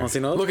 Right here. Want to see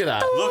another? Look at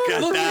that. Look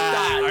at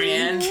that. Are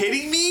man. you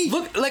kidding me?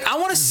 Look, like I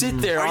want to sit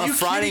there Are on you a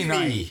Friday kidding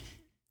night. me?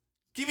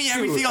 Give me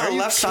everything on Are the you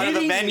left side of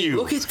the kidding me? menu.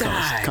 Look at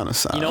that. Kind of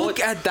sad. You know Look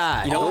at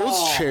that. You know what?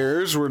 Those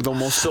chairs were the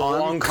most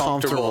So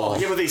uncomfortable.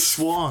 Yeah, but they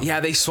swung.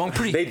 Yeah, they swung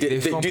pretty. They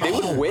did. swung- Dude, they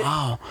would Oh, whip.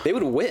 Wow. They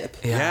would whip.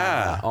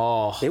 Yeah.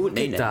 Oh, They would look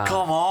mean at it. that.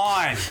 Come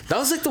on. That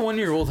was like the one in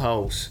your old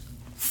house.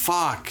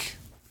 Fuck.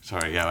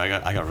 Sorry. Yeah,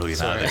 I got really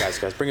mad. Guys,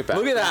 bring it back.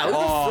 Look at that. Look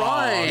at the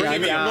front.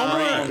 Bring it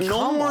down. No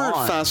Come more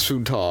on. fast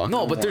food talk.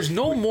 No, but there's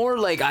no more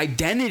like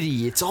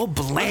identity. It's all Look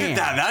bland. at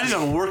that. That is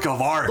a work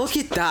of art. Look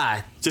at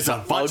that. Just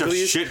a bunch of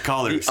Ugliest- shit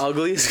colors. The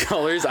ugliest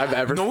colors I've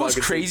ever. You know what's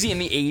fucking crazy? In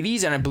the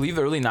 80s and I believe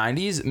the early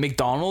 90s,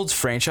 McDonald's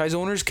franchise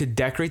owners could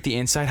decorate the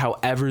inside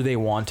however they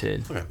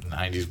wanted. Look at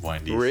 90s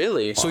Wendy's. seen.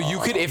 Really? So you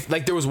could, if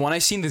like there was one I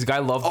seen, this guy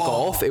loved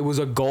golf. It was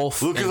a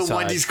golf. Look at the inside.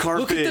 Wendy's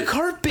carpet. Look at the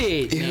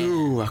carpet.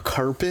 Ew, a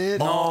carpet.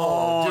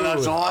 Oh, Dude.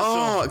 that's Oh,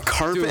 awesome. a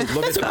carpet. Dude,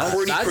 look at that.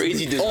 pretty That's-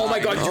 crazy design. Oh my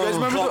god, do you guys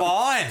remember Come the?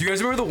 on. Do you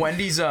guys remember the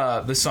Wendy's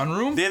the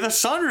sunroom? They have the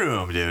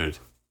sunroom, dude.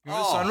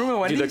 Remember the sunroom at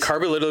Wendy's? Dude, the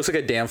carpet literally looks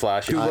like a damn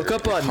flash. Dude, look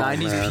up 90s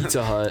man.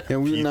 Pizza Hut. Yeah,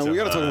 we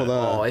gotta talk about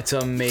that. Oh, it's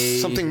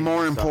amazing. Something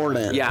more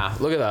important. Yeah.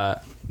 Look at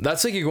that.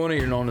 That's like you're going to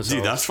your Nona's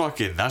Dude, house.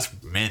 that's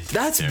mint.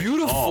 That's there.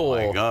 beautiful. Oh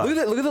my god. Look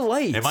at that. Look at the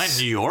lights. Am I in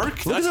New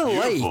York? Look That's at the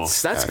beautiful.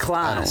 lights. That's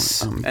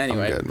class.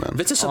 Anyway, I'm good, man.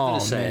 Vince has something Oh,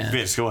 to say. man.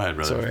 Vince, go ahead,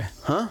 brother.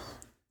 Sorry.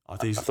 I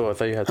thought you- I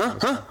thought you had something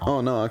to say.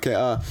 Oh no.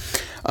 Okay.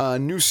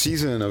 New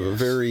season of a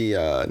very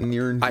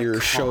near and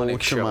dear show Iconic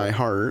to show. my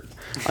heart.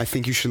 I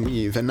think you should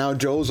leave. And now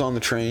Joe's on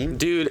the train.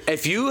 Dude,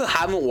 if you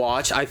haven't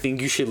watched, I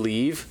think you should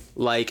leave.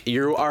 Like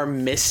you are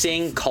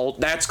missing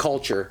That's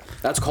culture.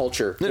 That's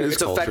culture. It is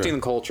It's culture. affecting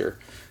the culture.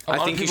 A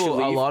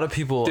lot of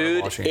people are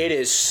Dude, watching it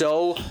is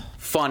so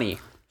funny.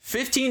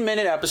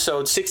 15-minute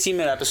episodes,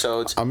 16-minute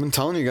episodes. I've been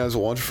telling you guys to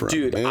watch for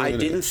Dude, a minute. I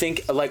didn't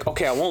think like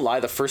okay, I won't lie.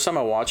 The first time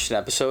I watched an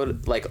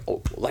episode, like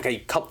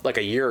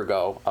a year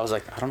ago, I was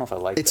like, I don't know if I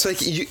like. It's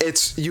like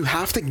you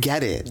have to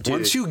get it. Dude,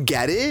 once you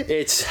get it,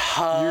 it's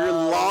you're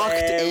locked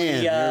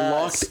in. You're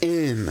hilarious. locked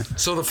in.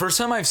 So the first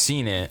time I've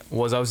seen it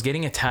was I was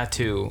getting a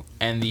tattoo,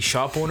 and the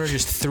shop owner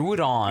just threw it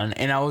on,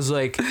 and I was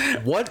like,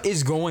 "What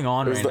is going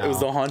on right now?" It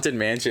was the Haunted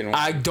Mansion one.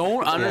 I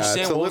don't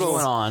understand it's a what was little-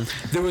 going on.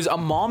 There was a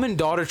mom and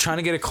daughter trying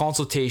to get a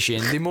consultation.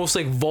 The most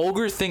like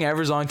vulgar thing ever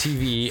is on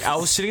TV. I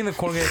was sitting in the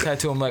corner getting a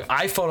tattoo. I'm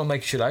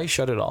like, should I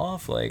shut it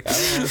off? Like, I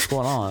don't know what's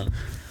going on.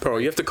 Bro,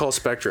 you have to call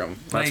Spectrum.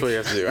 That's Like- what you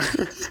have to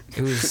do.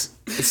 It was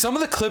some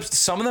of the clips.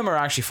 Some of them are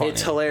actually funny.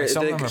 It's hilarious.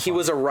 Some of them are He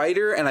was a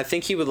writer, and I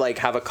think he would like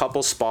have a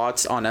couple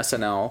spots on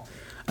SNL.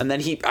 And then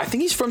I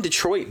think he's from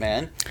Detroit,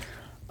 man.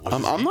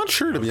 I'm not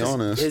sure, to be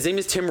honest. His name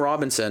is Tim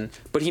Robinson,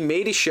 but he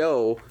made a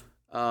show,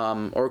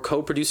 or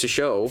co-produced a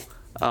show,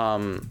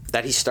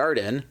 that he starred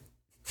in,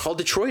 called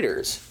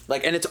Detroiters.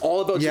 Like, and it's all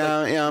about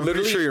Yeah, yeah, I'm pretty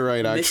literally, sure you're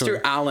right, actually.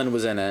 Mr. Allen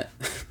was in it.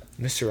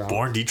 Mr. Allen.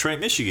 Born Detroit,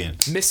 Michigan.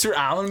 Mr.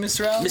 Allen.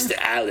 Mr. Allen. Mr.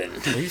 Allen.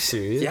 Are you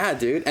serious? Yeah,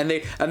 dude. And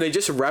they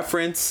just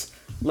reference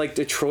like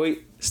Detroit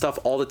stuff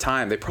all the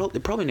time. They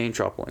probably name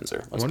drop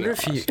Windsor. I wonder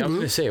if he. I'm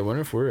gonna say. I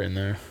wonder if we're in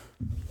there.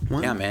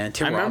 What? Yeah, man.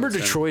 Tim I remember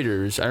Robinson.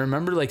 Detroiters. I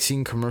remember like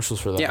seeing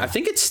commercials for that. Yeah, I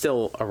think it's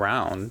still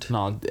around.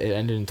 No, it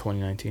ended in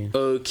 2019.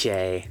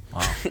 Okay.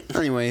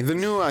 Anyway, the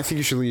new I Think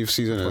You Should Leave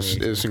season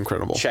is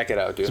incredible. Check it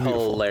out, dude.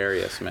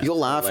 Hilarious, man. You'll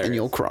laugh and Hilarious.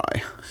 you'll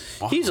cry.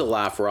 He's a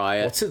laugh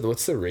riot.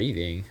 What's the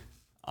rating?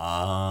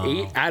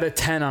 8 out of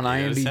 10 on out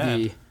of IMDb.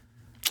 10.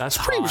 That's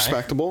Pretty high.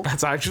 respectable.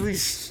 That's actually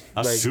That's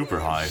like, super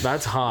high.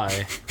 That's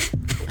high.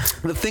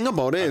 The thing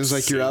about it is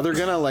like you're either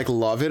gonna like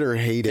love it or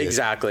hate it.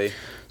 Exactly.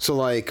 So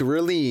like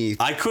really,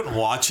 I couldn't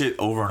watch it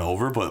over and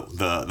over, but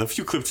the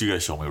few clips you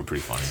guys showed me were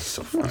pretty funny.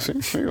 see,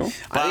 there you go.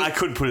 But I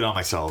couldn't put it on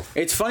myself.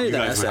 It's funnier You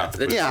than guys would have SNL. to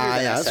put It's it- Yeah, funnier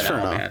than yeah, that's SNL, fair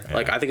man. enough.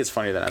 Like I think it's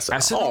funnier than SNL.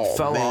 SNL Oh,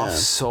 fell man. off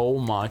so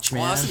much,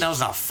 man. Well, SNL's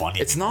not funny.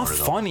 It's not anymore,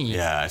 though. funny.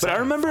 Yeah, it's but I not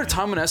remember a funny.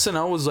 time when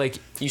SNL was like,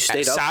 You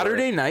stayed up for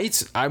Saturday it.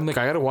 nights. I'm like,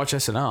 I gotta watch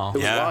SNL.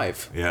 was Yeah,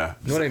 live. yeah.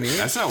 You know what I mean?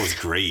 SNL was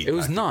great. It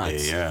was back in the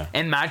nuts. day, yeah.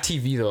 And Mad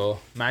TV though.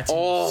 Mad TV.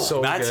 Oh, was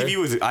so Mad good. TV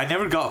was. I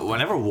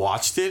never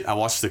watched it. I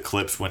watched the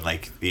clips when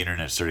like the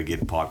internet started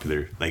getting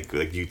popular, like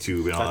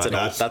YouTube and all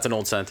that. That's an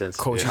old sentence.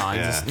 Coach Yeah,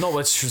 Hines. yeah. No,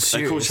 it's serious.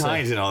 like Coach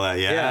Hines and all that.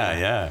 Yeah,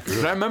 yeah.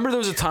 But I remember there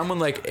was a time when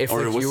like if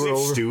Or like, what's you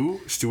his were name? over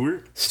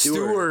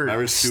Stewart.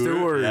 Remember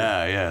Stewart?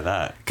 Yeah,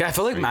 that. Okay, I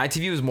feel like Mad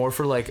TV was more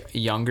for like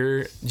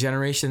younger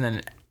generation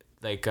than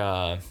like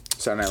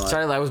Saturday Night Live.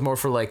 Saturday Night Live was more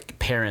for like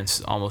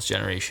parents almost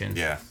generation.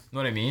 Yeah. You know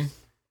what I mean?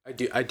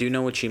 I do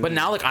know what you mean. But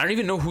now like I don't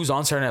even know who's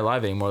on Saturday Night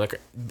Live anymore.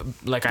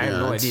 Like I have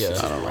no idea.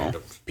 I don't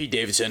know. Pete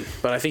Davidson,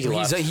 but I think he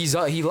left.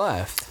 He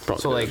left.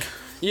 Probably So did. like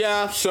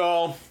Yeah,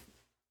 so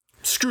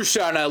screw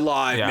Saturday Night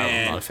Live, Yeah, I'm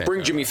man. not a fan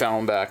Bring of Jimmy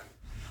Fallon back.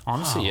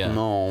 honestly, yeah.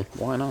 No,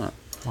 Why not?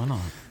 Why not?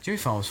 Jimmy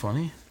Fallon was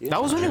funny.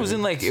 That was when it was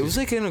in like it was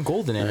like in a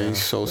golden era.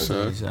 he's so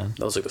sad. That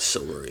was like the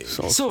Silver Age.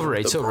 Silver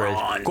Age, Silver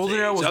Bronze Age. Golden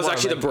era Age. was That was what,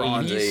 actually like the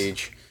Bronze 80s?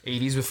 Age.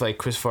 80s with like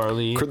Chris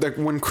Farley.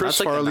 When Chris That's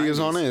like the Farley is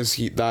on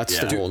 90s. it, that's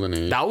Yeah. the golden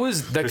age. That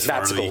was the Chris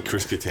That's Farley, gold.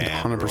 Chris Kattan.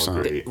 100%. were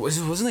all great.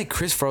 wasn't like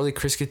Chris Farley,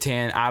 Chris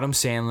Kattan, Adam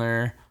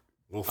Sandler,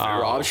 Will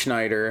Ferrell. Rob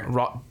Schneider.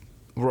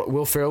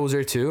 Will Ferrell was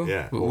there too.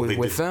 Yeah. with, well, they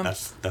with did- them.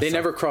 That's They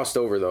never crossed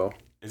over though.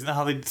 Isn't that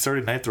how they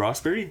started Night at the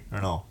Roxbury?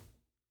 Or no?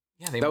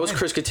 Yeah, they That was went.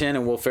 Chris Kattan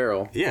and Will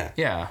Ferrell. Yeah.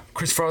 Yeah,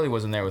 Chris Farley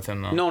wasn't there with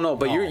him though. No,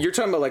 but Oh. you're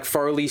talking about like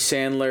Farley,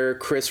 Sandler,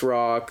 Chris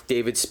Rock,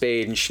 David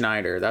Spade, and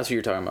Schneider. That's what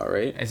you're talking about,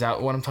 right? Is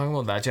that what I'm talking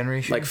about? That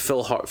generation? Like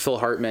Phil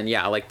Hartman.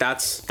 Yeah, like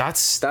that's that's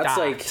stacked.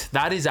 like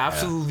that is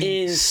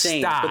absolutely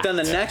insane. stacked. But then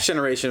the next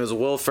generation was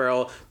Will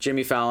Ferrell,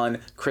 Jimmy Fallon,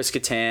 Chris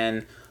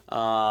Kattan.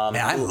 Man,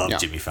 I love Yeah.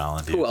 Jimmy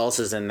Fallon, dude. Who else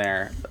is in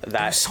there? There's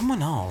That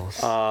someone else.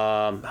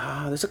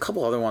 there's a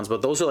couple other ones,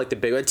 but those are like the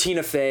big.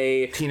 Tina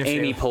Fey, Tina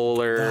Amy Fey.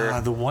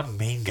 Poehler. The one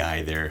main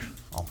guy there.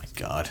 Oh my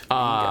god.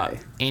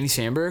 Andy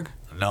Samberg.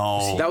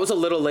 No. That was a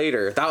little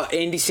later. That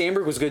Andy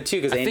Samberg was good too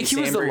because Andy think he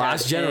was the Samberg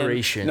last had him.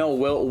 generation. No,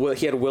 Will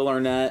he had Will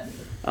Arnett.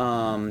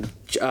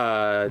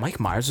 Mike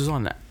Myers was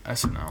on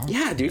SNL.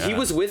 Yeah, dude, he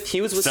was with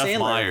Seth Sandler.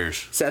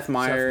 Myers. Seth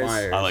Myers.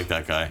 Myers. I like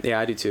that guy. Yeah,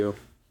 I do too.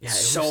 Yeah, it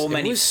So was- it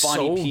many was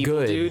funny so people,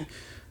 good. dude.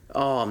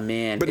 Oh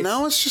man. But It's-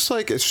 now it's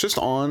just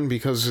on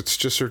because it's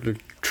just sort of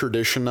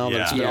tradition now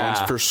that's been Yeah.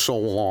 on for so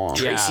long.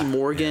 Yeah. Tracy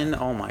Morgan.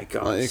 Oh my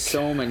god, Like-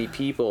 so many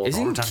people.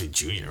 Isn't- Robert Downey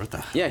Jr. What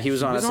the? Yeah, he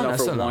was on He was SNL on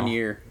for SNL. 1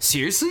 year.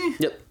 Seriously?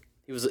 Yep.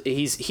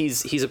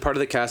 He's a part of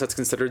the cast that's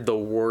considered the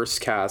worst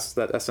cast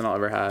that SNL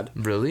ever had.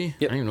 Really? Yep. I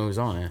didn't even know he was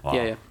on it. Wow.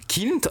 Yeah,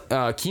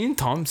 yeah. Keenan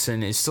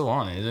Thompson is still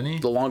on it, isn't he?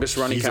 The longest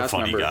running He's a cast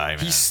funny member. guy, man.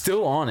 He's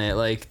still on it,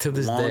 like to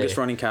this Longest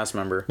day. running cast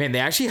member. Man, they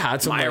actually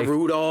had some Maya like,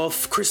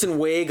 Rudolph, Kristen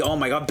Wiig. Oh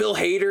my god, Bill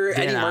Hader,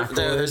 Eddie Murphy. Aykroyd.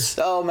 There's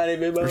so many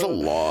people. There's a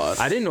lot.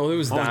 I didn't know there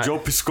was Oh, that. Joe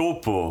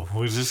Piscopo.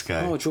 Who's this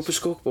guy? Oh, Joe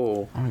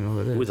Piscopo. I don't know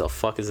who that Who is. the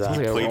fuck is that? Sounds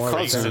like a- Played Oh,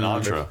 Frank that's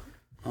Sinatra.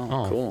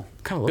 Oh, cool.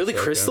 Kinda looks Billy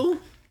like Crystal?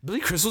 Billy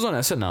Crystal's on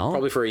SNL.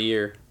 Probably for a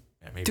year.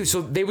 Yeah, maybe. Dude,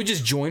 so they would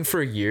just join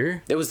for a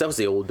year. That was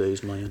the old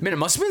days, man. Man, it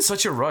must have been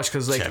such a rush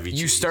because like Chevy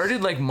you Chase.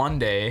 started like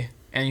Monday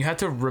and you had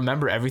to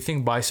remember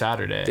everything by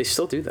Saturday. They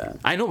still do that.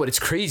 I know, but it's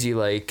crazy.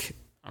 Like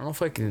I don't know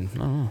if I can. I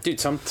don't know. Dude,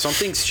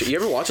 something's. You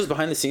ever watch those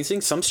behind the scenes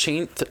things?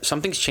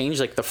 Something's changed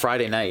like the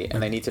Friday night,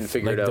 and they need to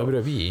figure Like it out.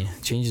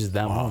 WWE changes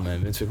that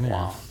moment. Vince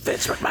McMahon.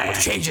 Vince McMahon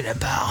Changing it,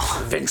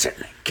 pal. Vincent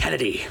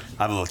Kennedy.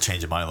 I have a little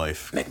change in my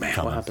life. McMahon.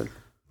 coming. What happened?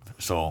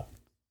 So,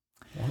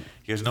 you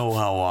guys know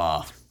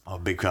how I'm a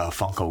big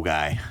Funko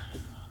guy.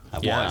 I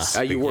Yeah. was.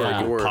 You Big were.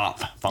 Yeah. You were. Pop.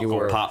 Funko You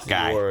were. Pop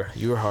guy.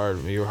 You were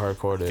hard. You were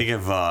hardcore. I Dude. think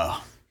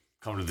I've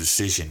come to the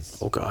decision.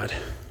 Oh God.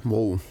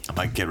 Whoa. I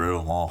might get rid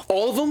of them all.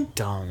 All of them?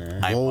 Down,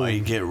 man. I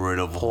might get rid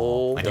of them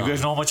all. And you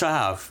guys know how much I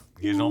have.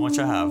 You guys know how much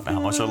I have and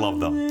how much I love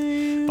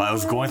them. But I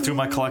was going through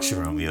my collection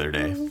room the other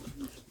day.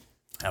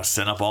 I was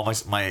setting up all my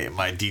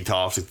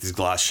detox with these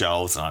glass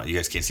shelves. You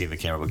guys can't see in the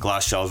camera, but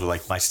glass shelves with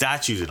like my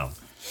statues in them.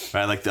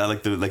 Right, I like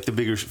the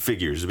bigger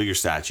figures, the bigger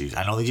statues.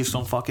 I know they just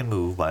don't fucking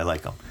move, but I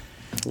like them.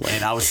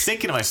 And I was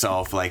thinking to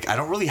myself, like, I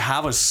don't really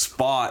have a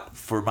spot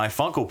for my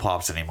Funko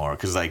Pops anymore,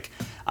 because like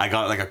I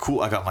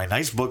got my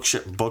nice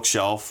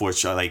bookshelf,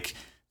 which I like.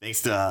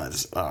 Thanks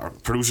to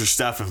producer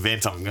Steph and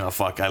Vince,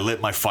 I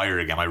lit my fire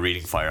again, my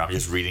reading fire. I'm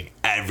just reading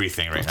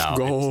everything right now.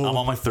 go. I'm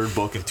on my 3rd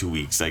book in 2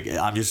 weeks. Like,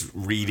 I'm just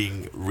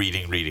reading.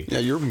 Yeah,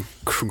 you're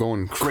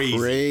going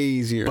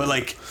crazy. But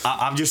like,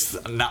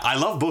 I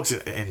love books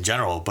in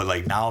general, but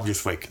like now I'm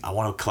just like, I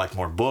want to collect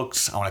more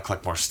books. I want to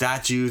collect more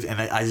statues,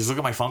 and I just look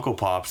at my Funko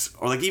Pops,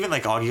 or like even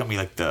like Augie got me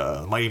like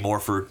the Mighty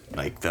Morpher,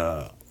 like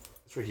the.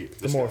 Right here.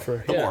 The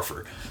Morpher, The yeah.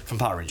 Morpher from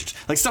Power Rangers.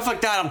 Like stuff like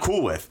that I'm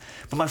cool with.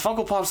 But my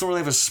Funko Pops don't really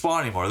have a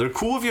spot anymore. They're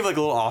cool if you have like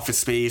a little office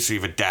space or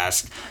you have a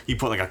desk. You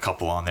put like a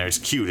couple on there. It's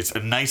cute. It's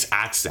a nice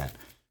accent.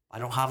 I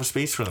don't have a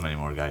space for them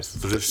anymore, guys.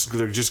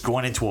 They're just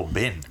going into a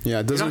bin. yeah,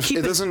 it doesn't keep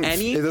it doesn't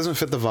any- it doesn't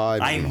fit the vibe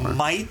I anymore.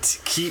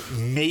 might keep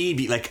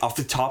maybe like off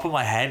the top of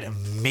my head,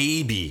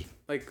 maybe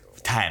Like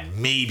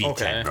 10, maybe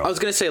Okay. 10, bro. I was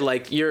gonna say,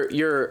 like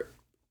you're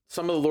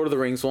some of the Lord of the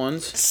Rings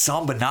ones.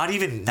 Some, but not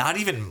even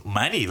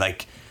many.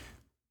 Like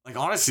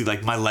honestly,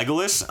 like my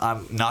Legolas,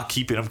 I'm not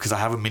keeping them because I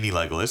have a mini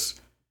Legolas.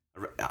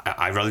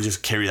 I'd rather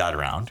just carry that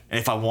around. And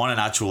if I want an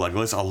actual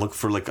Legolas, I'll look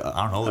for like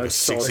I don't know, like a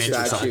solid 6 inch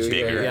or something statue,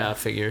 bigger. Yeah,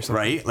 figures.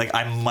 Right? Like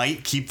I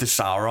might keep the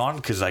Sauron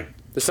because like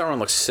The Sauron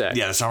looks sick.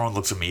 yeah, the Sauron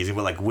looks amazing,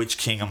 but like which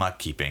king I'm not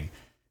keeping.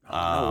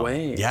 No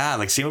way. Yeah,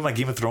 like same with my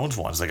Game of Thrones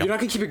ones. Like You're not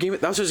gonna keep your Game.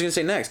 That's what I was gonna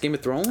say next. Game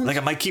of Thrones. I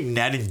might keep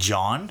Ned and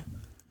Jon,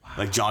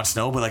 like Jon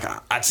Snow, but like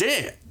that's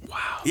it. wow.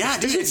 Yeah,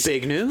 this dude, is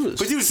big news.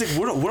 But dude, it's like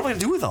what am I gonna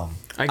do with them?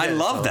 I get I it,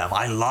 love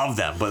though.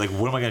 them, but like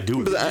what am I gonna do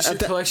with them? Just your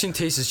collection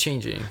taste is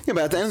changing. Yeah,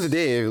 but at the end of the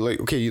day, like,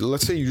 okay,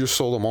 let's say you just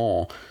sold them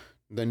all,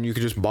 then you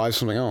could just buy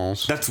something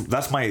else.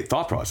 That's my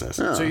thought process.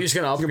 Yeah. So you're just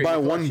gonna you upgrade can buy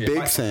your one collection.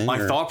 big thing. My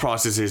or- thought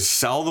process is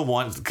sell the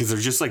ones because they're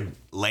just like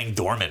laying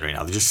dormant right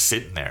now. They're just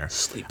sitting there.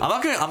 I'm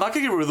not gonna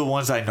get rid of the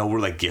ones I know were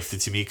like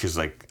gifted to me because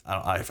like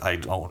I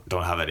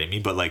don't have that in me.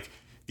 But like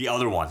the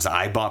other ones that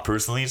I bought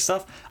personally and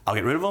stuff, I'll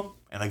get rid of them.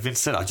 And like Vince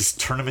said, I'll just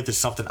turn them into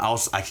something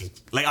else. I can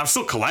like I'm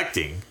still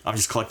collecting. I'm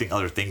just collecting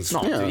other things.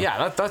 No, Yeah.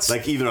 yeah, that's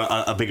Like either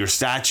a bigger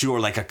statue or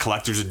like a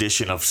collector's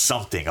edition of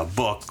something, a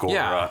book or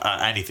Yeah.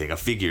 anything, a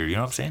figure. You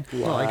know what I'm saying?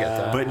 no, I get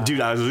that. But dude,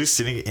 I was really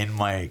sitting in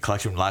my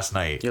collection room last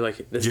night. You're like,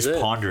 this just is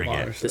it. pondering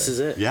it. This is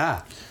it.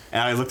 Yeah.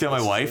 And I looked at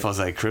my wife. I was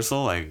like,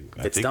 Crystal, like,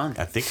 It's done.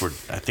 I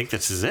think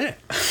this is it.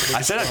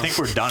 I said, I think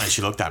we're done, and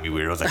she looked at me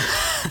weird. I was like,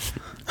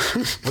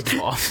 What the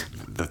fuck?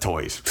 the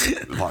toys.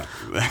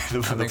 I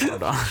think we're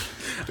done.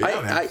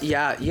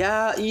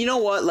 Yeah. You know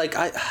what? Like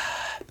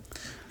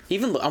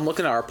I'm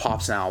looking at our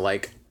pops now.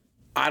 Like,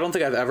 I don't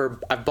think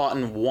I've bought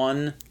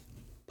one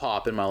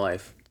pop in my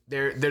life.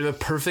 They're the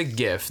perfect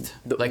gift.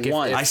 Like if,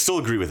 one. if I still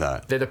agree with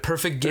that. they're the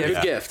perfect They're a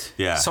gift. good gift.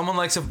 Yeah. Someone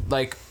likes a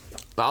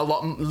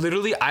lot.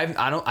 Literally,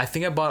 I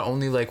think I bought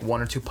only like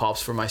 1 or 2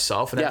 pops for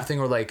myself, and Yeah. everything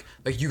were like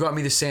you got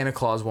me the Santa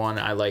Claus one.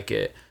 I like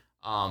it.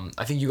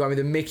 I think you got me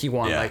the Mickey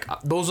one. Yeah. Like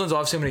those ones,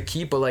 obviously I'm gonna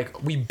keep, but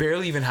like we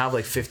barely even have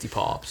like 50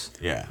 pops.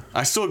 Yeah.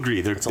 I still agree.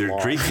 They're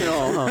lot. great. Like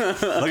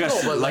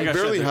I but, like, I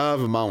barely said,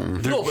 have a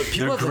mountain. No, but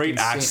people they're have, like, great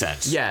insane-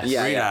 accents. Yes.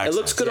 Yeah, Great yeah. It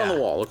looks accents. good on the Yeah.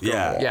 wall. Looks good on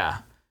Yeah. the wall. Yeah.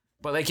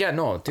 But like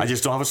no, dude, I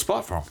just don't have a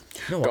spot for them.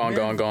 you know what,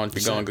 man? Gone.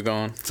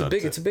 It's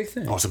a big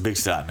thing. Oh, it's a big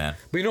stat, man.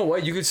 But you know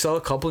what? You could sell a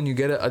couple and you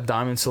get a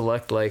Diamond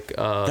Select like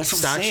That's what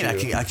statue. I'm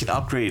saying. I can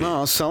upgrade it.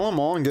 No, sell them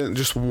all and get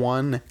just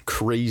one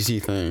crazy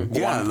thing.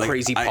 One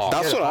crazy pop.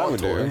 That's what I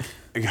would do.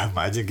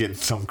 Imagine getting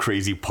some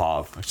crazy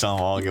pop. Sell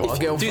them all. And I'll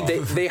get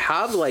Dude, they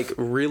have like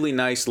really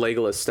nice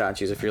Legolas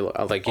statues. If you're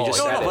like you just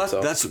No, said no, it.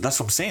 So. that's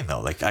what I'm saying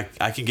though. Like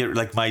I can get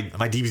like my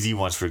DBZ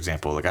ones, for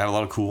example. Like I have a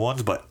lot of cool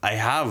ones, but I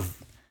have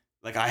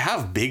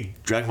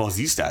big Dragon Ball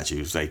Z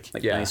statues. Like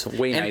Yeah, nice,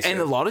 way nicer. and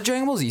a lot of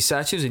Dragon Ball Z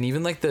statues, and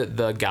even like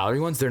the gallery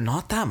ones, they're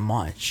not that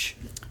much.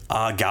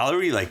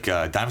 Gallery, like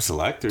Dime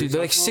Select. Dude,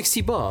 they're like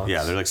 $60.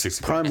 Yeah, they're like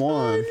 60. Prime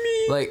One.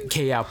 Like,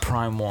 okay, yeah,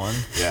 Prime One.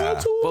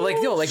 Yeah. But like,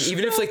 yo, like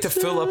even if like to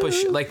fill up a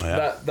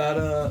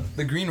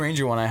the Green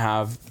Ranger one I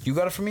have, you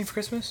got it for me for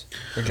Christmas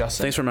or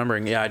Justin? Thanks for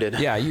remembering. Yeah, I did.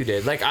 Yeah, you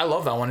did. Like, I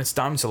love that one. It's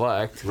Diamond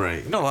Select.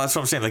 Right. No, that's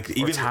what I'm saying. Like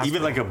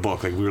even like a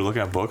book. Like we were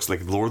looking at books,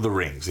 like Lord of the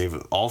Rings. They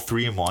have all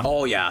 3 in one.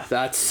 Oh yeah,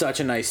 that's such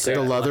a nice set.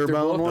 The leather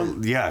bound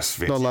one. Yes.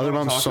 Vince, The you know leather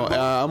what I'm bound. talking about?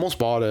 I almost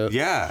bought it.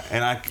 Yeah,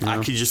 and I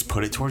could just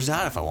put it towards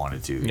that if I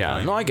wanted to. Yeah,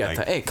 You no, know? I get Like,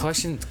 that. Hey,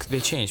 collection, they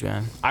change,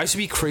 man. I used to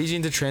be crazy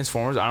into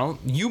Transformers.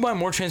 You buy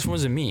more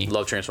Transformers than me.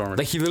 Love Transformers.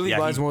 Like, he literally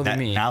buys more than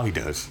me. Now he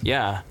does.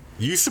 Yeah.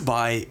 You used to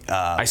buy.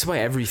 I used to buy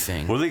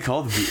everything. What are they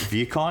called?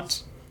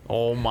 Viacons?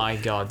 Oh my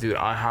god, dude.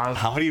 I have.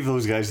 How many of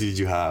those guys did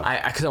you have?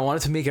 Because I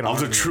wanted to make an I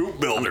was a army. troop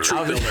builder.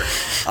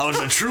 I was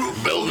a troop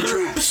builder.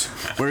 Troops.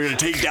 We're gonna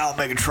take down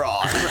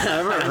Megatron. I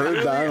haven't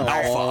heard that in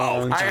a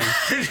long time.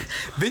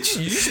 Vince,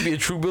 you used to be a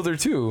troop builder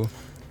too.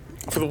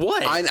 For the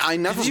what? I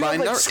never. Did you have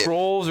like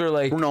scrolls or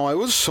like? No, it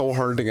was so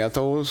hard to get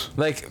those.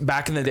 Like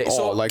back in the day. Oh,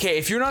 So like- okay,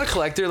 if you're not a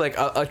collector, like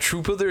a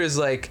troop builder is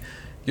like.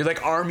 You're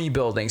like army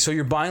building, so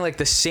you're buying like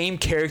the same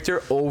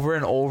character over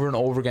and over and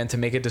over again to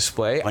make a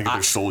display. Like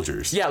they're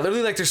soldiers. Yeah,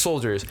 literally like they're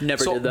soldiers.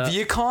 Never so did that.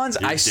 Viacons,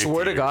 You're I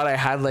swear to dictator. God, I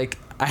had like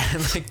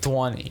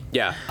 20.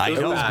 yeah, I it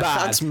was know. bad.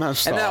 That's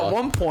messed And then up. at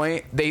one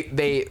point,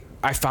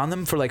 I found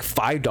them for like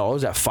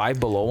 $5 at Five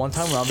Below one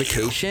time when I was on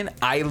vacation.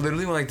 I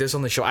literally went like this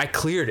on the show. I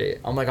cleared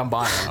it. I'm like, I'm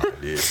buying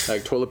it.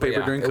 Like toilet paper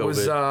Yeah, during it COVID.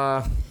 was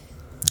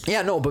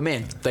yeah, no, but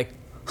man, like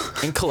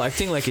in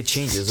collecting, like it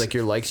changes, like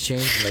your likes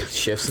change, and, like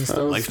shifts and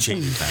stuff. Life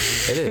changing time.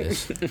 It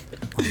is.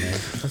 Oh, man,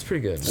 that's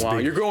pretty good. wow,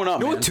 you're growing up,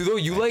 You know man. what too though?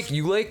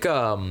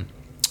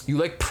 You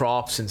like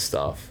props and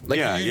stuff. Like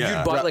Yeah, you'd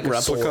yeah. buy like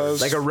a sword,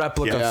 Replicas. like a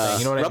replica thing.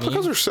 You know what Replicas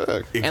I mean? are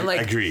sick. And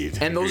like agreed.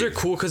 And those are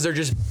cool because they're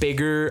just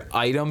bigger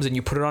items, and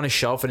you put it on a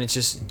shelf, and it's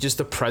just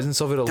the presence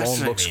of it That's alone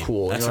what I looks mean.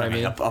 cool. That's you know what I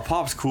mean? A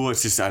pop's cool.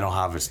 It's just I don't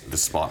have the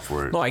spot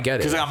for it. No, I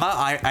get it. Because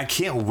I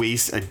can't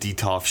waste a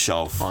DTOF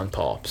shelf On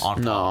pops.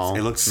 On pops.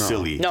 It looks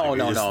silly. No, It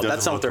no, just no. doesn't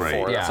That's not look what they're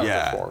right. for. That's not what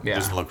Yeah, they're for. Yeah. It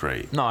doesn't look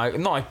right. No,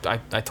 I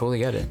totally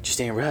get it. Just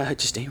ain't right.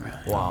 Just ain't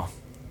right.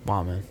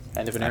 Wow, man.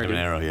 End of an End era, of an dude.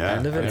 arrow, yeah.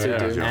 End of it, Yeah,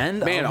 dude. dude. End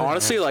Man, of an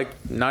honestly, era.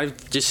 like, not even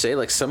just say,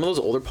 like, some of those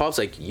older pops,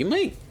 like, you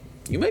might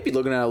be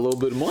looking at a little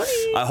bit of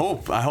money. I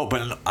hope.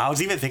 But I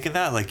was even thinking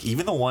that, like,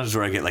 even the ones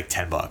where I get like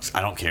 $10,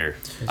 I don't care.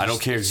 I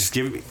don't care. Just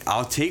give me.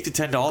 I'll take the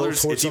 $10.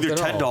 towards It's either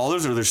something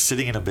 $10 or they're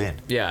sitting in a bin.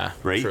 Yeah,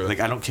 Right. True. Like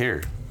I don't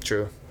care.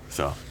 True.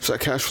 So. It's that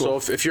cash So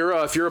flow. if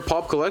you're a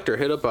pop collector,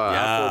 hit up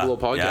Yeah. Affordable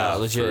Podcast. Yeah.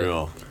 legit. For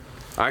real.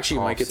 I actually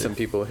might get Pops, some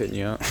people hitting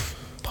you up.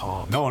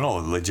 Pop. No,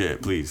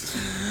 legit, please.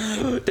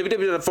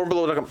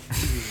 www.affordable.com.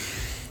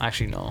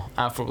 Actually, no.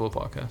 Affordable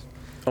Podcast.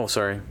 Oh,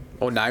 sorry.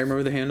 Oh, now you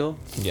remember the handle?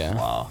 Yeah.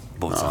 Wow.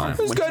 Both times.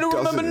 This guy don't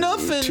remember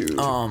nothing. Took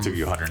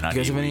you 190.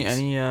 You guys have weeks.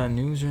 any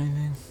news or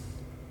anything?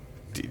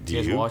 Do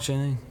You guys watch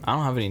anything? I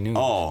don't have any news.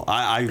 Oh,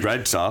 I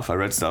read stuff. Can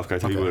I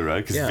tell you what I read?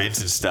 Because Yeah. Vince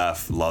and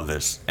Steph love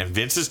this. And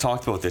Vince has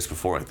talked about this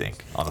before, I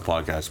think, on the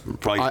podcast.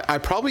 Probably. I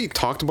probably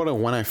talked about it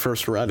when I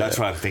first read That's it.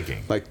 what I'm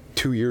thinking. Like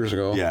 2 years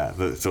ago.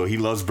 Yeah. So he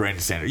loves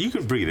Brandon Sanderson. You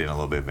can bring it in a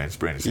little bit, Vince.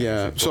 Brandon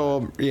Sanderson. Yeah.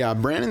 So yeah,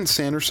 Brandon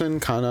Sanderson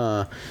kind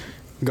of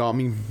got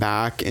me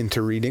back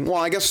into reading. Well,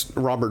 I guess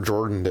Robert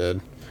Jordan did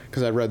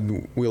because I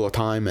read Wheel of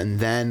Time, and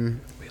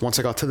then once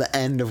I got to the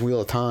end of Wheel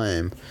of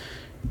Time,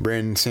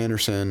 Brandon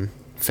Sanderson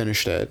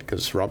finished it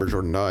because Robert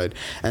Jordan died,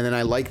 and then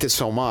I liked it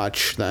so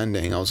much, the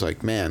ending. I was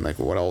like, man, like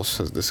what else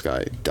has this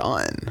guy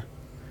done?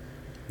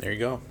 There you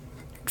go.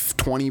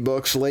 20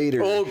 books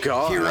later. Oh,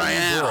 God. Here I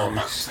am.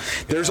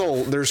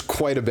 There's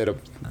quite a bit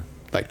of,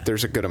 like,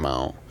 there's a good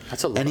amount.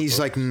 That's a lot and of he's books.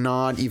 like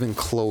not even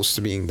close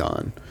to being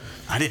done.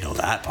 I didn't know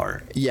that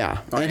part.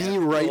 Yeah, and he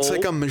writes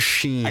like a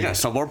machine. I got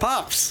some more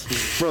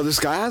pops. Bro, this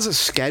guy has a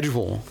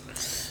schedule.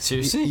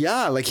 Seriously?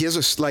 Yeah, like he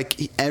has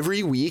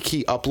every week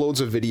he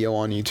uploads a video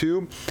on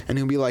YouTube, and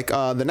he'll be like,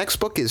 the next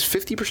book is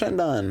 50%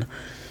 done.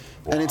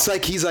 And it's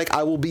like he's like,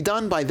 I will be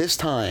done by this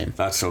time.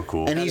 That's so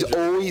cool. And he's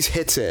always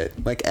hits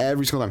it, like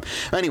every single time.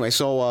 Anyway,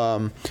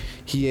 so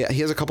he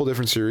has a couple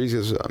different series. He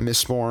has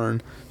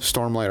Mistborn,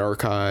 Stormlight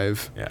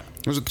Archive. Yeah.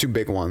 Those are the two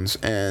big ones,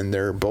 and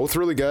they're both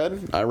really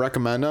good. I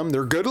recommend them.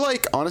 They're good,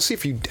 like, honestly,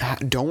 if you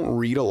don't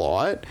read a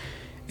lot,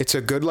 it's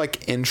a good,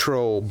 like,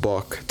 intro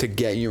book to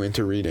get you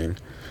into reading.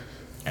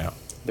 Yeah.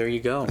 There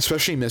you go.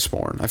 Especially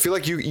Mistborn. I feel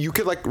like you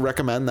could, like,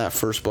 recommend that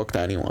first book to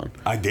anyone.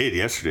 I did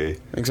yesterday.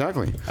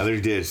 Exactly. I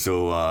literally did.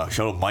 So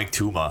shout out Mike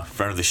Tuma,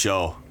 friend of the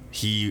show.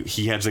 He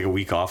had like a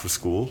week off of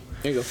school.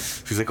 There you go.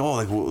 He's like, oh,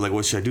 like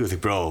what should I do? I was like,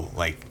 bro,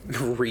 like,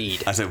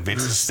 Read. I said,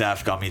 Vince and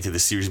Steph got me into the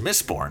series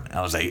Mistborn.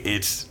 I was like,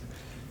 it's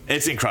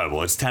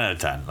incredible. It's 10 out of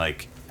 10.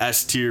 Like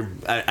S tier,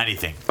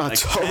 anything. I Like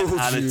told 10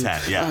 out of you.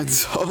 10. Yeah. I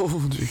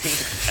told you.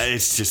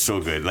 It's just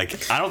so good.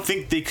 Like I don't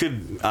think they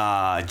could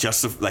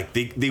justify. Like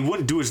they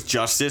wouldn't do us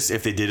justice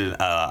if they did an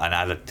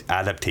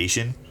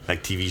adaptation,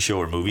 like TV show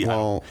or movie.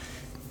 Well,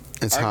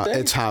 it's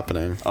it's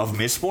happening. Of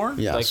Mistborn.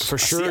 Yes. Like, for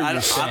See, sure, you're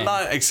I'm saying.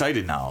 not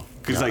excited now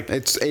because Yeah, like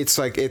it's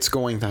like it's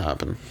going to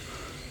happen.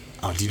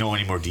 Do you know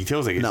any more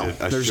details? Like, No, is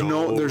it a there's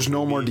show, there's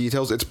no more movie?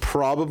 details. It's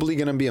probably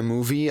gonna be a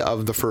movie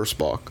of the first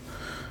book.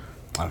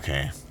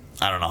 Okay.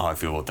 I don't know how I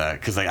feel about that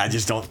because like I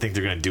just don't think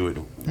they're gonna do it.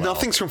 Well.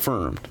 Nothing's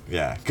confirmed.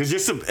 Yeah, because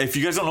if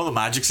you guys don't know the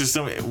magic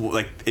system,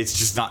 it's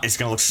just not. It's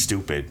gonna look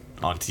stupid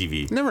on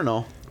TV. Never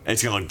know.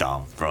 It's gonna look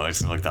dumb, bro.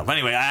 It's gonna look dumb. But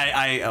anyway,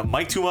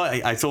 Mike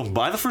Tuma, I told him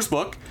buy the first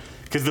book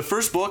because the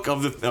first book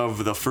of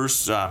the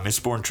first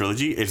Mistborn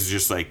trilogy is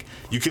just like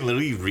you can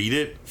literally read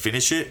it,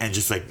 finish it, and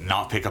just like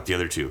not pick up the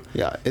other two.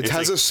 Yeah, it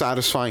has like, a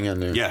satisfying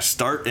ending. Yeah,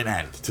 start and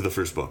end to the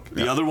first book.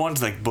 The other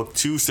one's like book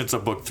 2 sets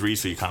up book 3,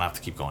 so you kind of have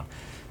to keep going.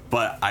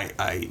 But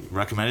I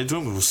recommend it to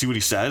him. We'll see what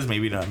he says.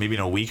 Maybe in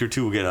a week or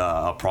two we'll get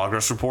a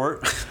progress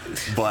report.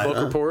 But Book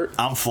report.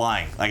 I'm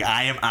flying. Like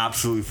I am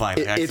absolutely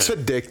flying. Like It's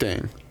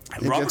addicting.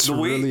 It Robert, gets the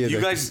way really you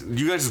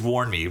addicting. guys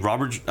warned me,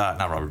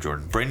 not Robert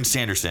Jordan, Brandon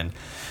Sanderson,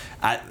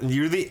 at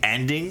near the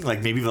ending,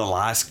 like maybe the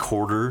last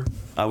quarter,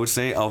 I would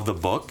say, of the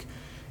book.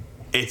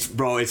 It's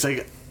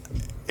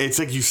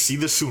like you see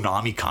the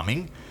tsunami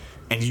coming,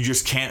 and you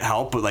just can't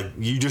help but like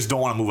you just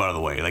don't want to move out of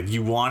the way. Like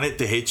you want it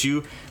to hit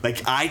you.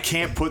 Like I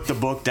can't put the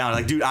book down.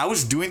 Like dude, I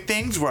was doing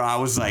things where I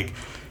was like.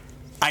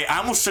 I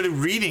almost started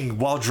reading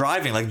while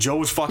driving. Like Joe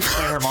was fucking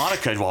playing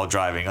harmonica while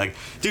driving. Like,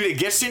 dude, it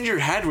gets in your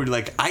head where you're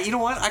like, you know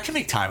what? I can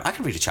make time. I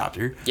can read a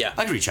chapter. Yeah.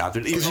 I can read a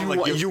chapter.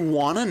 Because you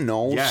want to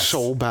know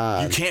so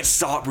bad. You can't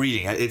stop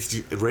reading. It's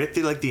right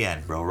at the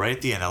end, bro. Right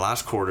at the end, the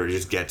last quarter, it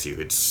just gets you.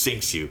 It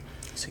sinks you.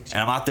 And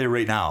I'm out there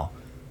right now.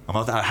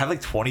 I have like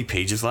 20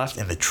 pages left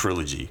in the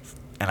trilogy.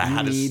 And I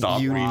had to stop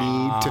reading. You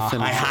need to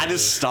finish. I had to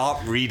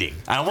stop reading.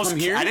 I almost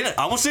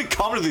didn't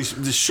come to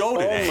the show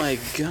today. Oh my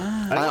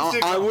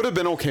god. I would have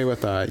been okay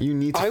with that. You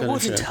need to finish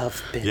wasn't it.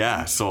 tough, bitch.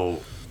 Yeah,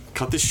 so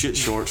cut this shit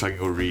short so I can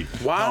go read.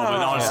 Wow. No,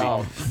 but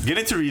honestly, get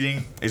into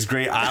reading. It's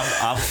great.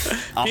 I'm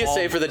Be a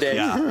save for the day.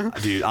 Yeah,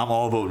 dude, I'm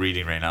all about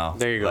reading right now.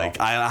 There you go. Like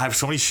I have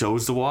so many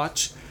shows to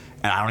watch,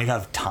 and I don't even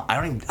have time. I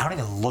don't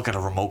even look at a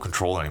remote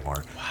control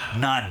anymore. Wow.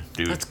 None,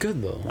 dude. That's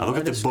good though. I look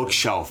at the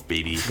bookshelf,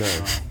 baby.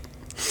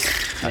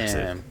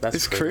 Man, that's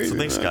It's great. crazy. So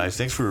thanks, man. guys.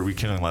 Thanks for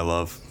rekindling my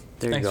love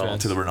There you Thanks, go. man.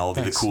 to the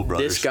Rinaldi, the cool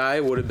brothers. This guy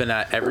would have been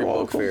at every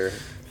book fair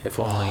if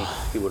only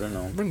he would have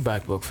known. Bring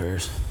back book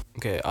fairs.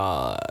 Okay,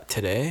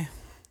 today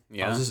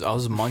Yeah. I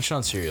was munching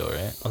on cereal,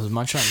 right? I was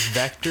munching on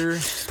Vector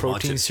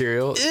protein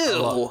cereal.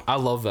 Ew. I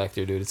love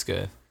Vector, dude. It's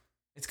good.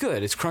 It's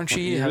good. It's crunchy. It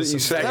You has some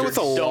said that texture. with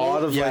a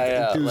lot of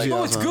enthusiasm.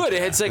 No, it's good.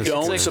 It's like Don't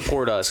it's like,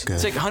 support us.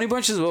 it's like Honey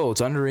Bunches of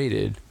Oats,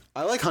 underrated.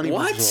 I like Honey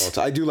What? Bunches of Oats.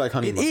 I do like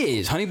Honey It Bunches.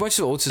 is. Honey Bunches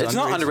of Oats is It's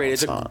not underrated.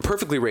 It's It's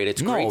perfectly rated.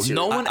 It's No, great.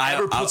 cereal. no one I-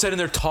 ever I- puts that in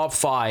their top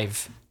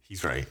 5.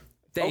 He's right,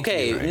 Thank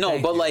Okay, you. no,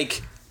 Thank but you.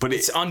 like but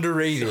It's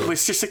underrated.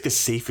 it's just like the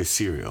safest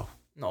cereal.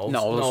 no.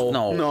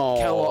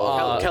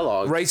 Kellogg's,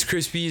 Kellogg's. Rice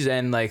Krispies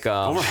and like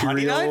Over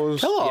Honey Nut? Cheerios.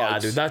 Kellogg's. yeah,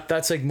 dude.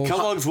 That's like most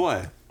Kellogg's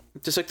what?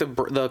 Just like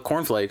the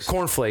cornflakes.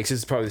 cornflakes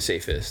is probably the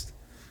safest.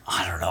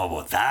 I don't know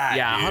about that.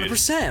 Yeah, dude.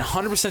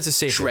 100% the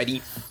safest.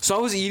 Shreddy. So I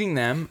was eating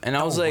them and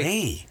I was like,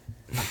 Hey,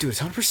 dude, it's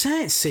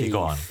 100% safe.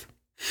 go on.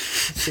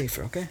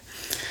 Safer, okay?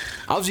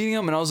 I was eating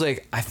them and I was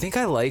like, I think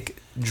I like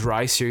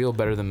dry cereal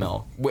better than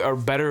milk, or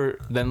better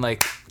than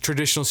like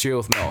traditional cereal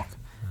with milk.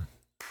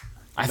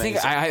 I think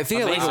I like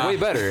it way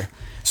better.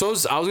 So I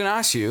was gonna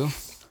ask you,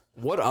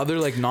 what other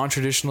like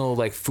non-traditional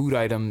like food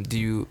item do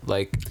you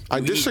like? I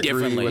eat disagree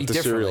differently. with the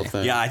Eat cereal differently.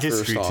 thing. Yeah, I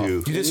disagree first off.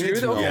 too. You disagree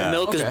with it? Okay. Yeah.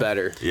 Milk is Okay.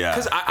 better. Yeah.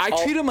 Because I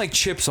treat them like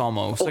chips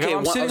almost. Like Okay, if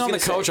I'm what I sitting was on the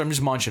gonna couch, say- I'm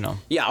just munching them.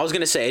 Yeah, I was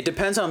gonna say it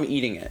depends how I'm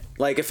eating it.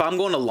 Like if I'm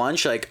going to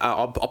lunch, like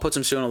I'll put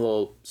some cereal in a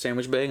little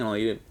sandwich bag and I'll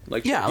eat it.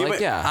 Like Yeah, Yeah, like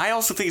but yeah. I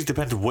also think it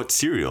depends on what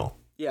cereal.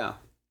 yeah.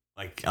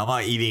 Like, I'm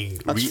not eating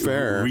That's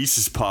fair.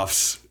 Reese's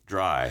Puffs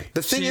dry.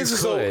 The thing So you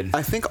is though, could.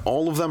 I think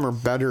all of them are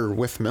better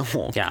with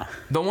milk. Yeah,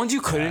 The ones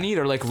you couldn't eat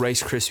are like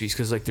Rice Krispies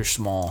because like they're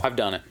small. I've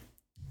done it.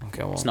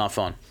 Okay, well, It's not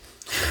fun.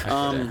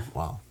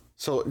 Wow.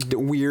 So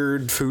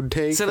weird food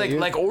take. so that you-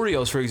 like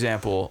Oreos for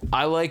example.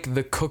 I like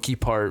the cookie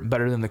part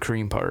better than the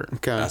cream part.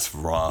 okay. That's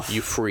rough.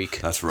 You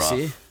freak. That's rough.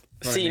 See?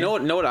 See, you know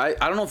what? I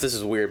don't know if this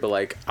is weird, but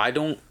like I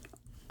don't.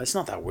 It's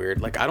not that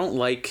weird. Like I don't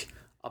like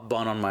a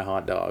bun on my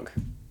hot dog.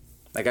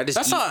 Like I just.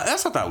 That's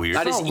not that weird.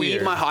 I just not eat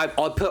weird. my hot.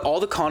 I'll put all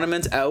the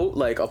condiments out.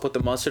 Like I'll put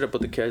the mustard. I'll put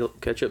the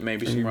ketchup,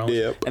 maybe some else,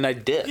 dip. and I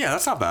dip. Yeah,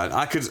 that's not bad.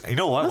 I could. You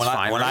know what? That's When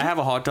fine, I right? have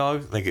a hot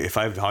dog, like if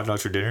I have hot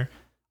dogs for dinner,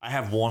 I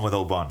have one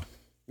without bun.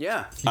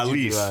 Yeah. At do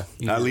least, that.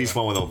 You at do least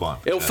one without bun.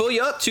 It'll fill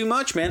you up too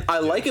much, man. I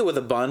like it with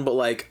a bun, but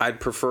like I'd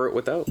prefer it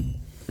without.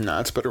 Nah,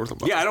 it's better with a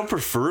bun. Yeah, I don't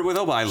prefer it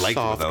without, but I like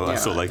Soft, it without. I yeah.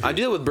 still like it. I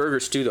do that with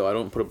burgers too, though. I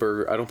don't put a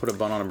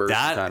bun on a burger.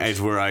 That sometimes.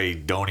 is where I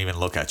don't even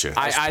look at you.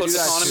 I Put do the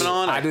that condiment too.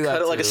 on. I do that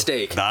cut it like a too.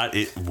 steak. That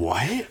is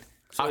what?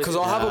 Because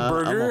I'll have a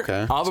burger.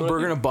 okay. I'll have a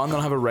burger and a bun. Then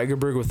I'll have a regular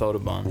burger without a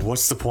bun.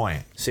 What's the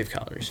point? Save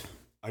calories.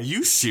 Are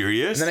you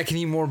serious? Then I can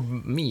eat more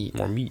meat.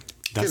 More meat.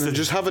 That's Then the,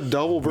 just have a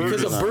double burger.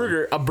 Because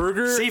then. a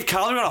burger. save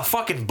calorie on a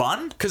fucking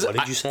bun? Because What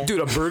did you say? dude,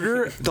 a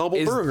burger Double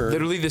is burger.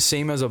 literally the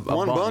same as a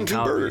One bun, bun, in two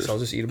calories, burgers. So I'll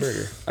just eat a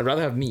burger. I'd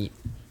rather have meat.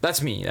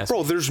 That's me.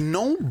 Bro, there's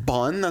no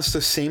bun that's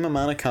the same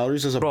amount of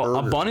calories as a burger.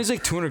 a bun is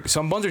like 200.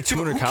 Some buns are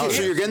 200 calories.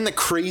 So you're getting the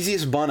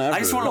craziest bun ever. I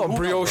just want a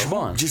brioche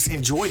bun. Just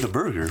enjoy the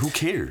burger. Who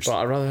cares? But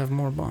I'd rather have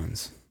more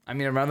buns. I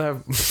mean, I'd rather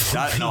have. That's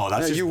Yeah,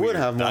 just you would weird.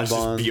 have more that's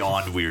buns. Just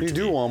beyond weird. You to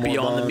do me. want more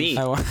Beyond the buns. meat.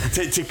 I want-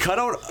 to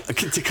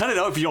cut it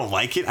out if you don't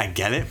like it. I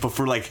get it, but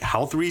for like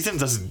health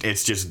reasons,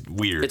 it's just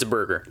weird. It's a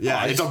burger.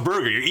 Yeah, it's a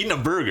burger. You're eating a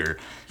burger.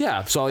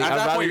 Yeah, so At I'd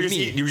that rather point, eat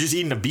meat. you're just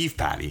eating a beef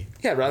patty.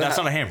 Yeah, I'd rather that's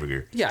have- not a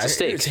hamburger. Yeah, It's a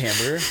steak. It's a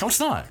hamburger. No, it's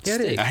not. Yeah,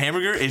 it is. A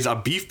hamburger is a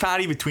beef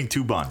patty between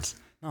two buns.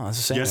 No, that's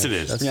a sandwich. Yes, it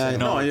is. That's a Yeah, sandwich.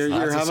 no, you're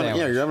That's a having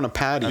sandwich. you're having a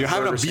patty. You're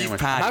having a burger beef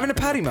sandwich. patty. I'm having a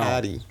patty melt.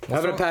 patty.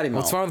 Having a patty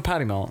melt. What's wrong with the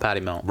patty melt? Patty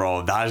melt.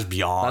 Bro, that is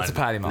beyond. That's a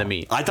patty melt. The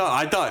meat. I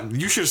thought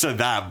you should have said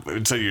that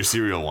instead of your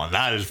cereal one.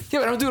 That is. Yeah,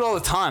 but I don't do it all the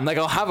time. Like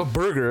I'll have a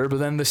burger, but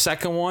then the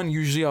second one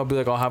usually I'll be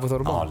like I'll have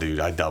without a Oh, bun. dude,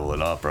 I double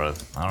it up, bro.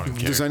 I don't even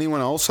care. Does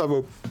anyone else have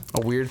a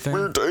A weird thing.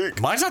 weird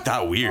take? Mine's not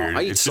that weird.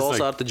 I eat It's just salsa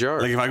like, out the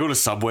jar. Like if I go to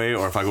Subway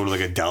or if I go to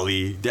like a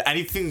deli,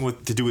 anything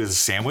with to do with a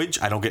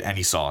sandwich, I don't get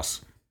any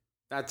sauce.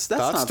 That's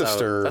That's not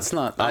disturbed. That's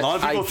not. A lot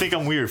of people think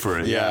I'm weird for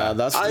it. Yeah,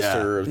 that's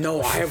disturbed.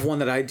 No, I have one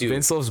that I do.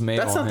 Vince loves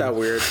mayo That's on not that him.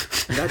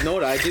 weird. Know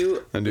what I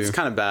do? I do. It's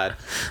kind of bad.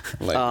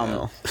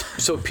 Like,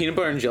 So peanut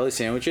butter and jelly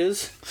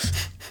sandwiches.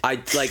 I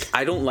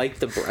don't like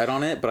the bread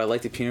on it, but I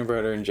like the peanut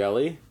butter and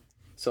jelly.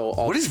 So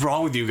What is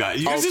wrong with you guys?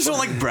 You guys just don't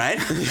like bread?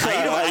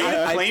 I eat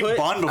a plain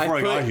bun before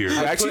I got here.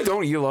 I actually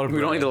don't eat a lot of bread.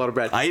 We don't eat a lot of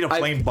bread. I eat a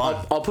plain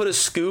bun. I'll put a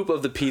scoop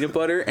of the peanut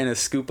butter and a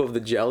scoop of the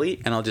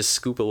jelly, and I'll just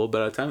scoop a little bit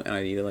at a time, and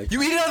I eat it like.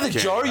 You eat it out of the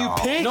jar, you no.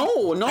 pig? No.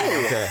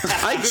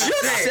 I just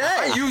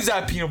I said. use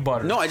that peanut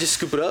butter. No, I just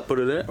scoop it up, put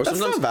it in. Or That's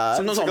sometimes, not bad.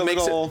 sometimes It's I'll like a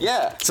mix little- it.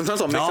 Yeah.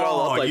 Sometimes I'll mix it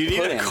all up like you need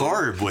pudding. a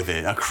carb with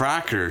it, a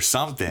cracker,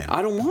 something.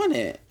 I don't want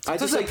it. I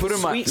Sometimes just like I put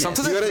in my sweetness.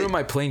 sometimes I put in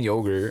my plain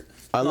yogurt.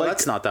 I No, like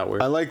that's not that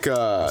weird. I like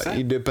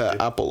you dip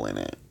an apple in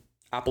it.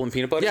 Apple and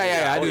peanut butter.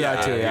 Yeah, I do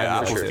that too. Yeah,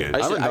 apple's for sure. good.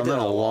 I haven't done that in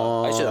a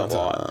long I should have a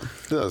lot. time.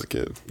 That was a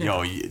kid.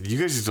 Yo, you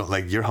guys just don't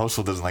like your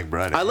household doesn't like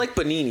bread. I like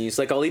paninis.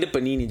 Like I'll eat a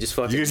panini just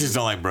fucking. You guys just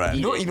don't like bread.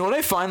 You know what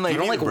I find like I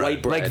don't like bread.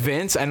 white bread. like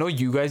Vince, I know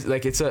you guys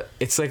like it's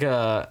like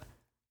a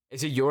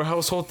is it your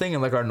household thing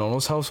and like our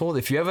Nono's household?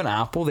 If you have an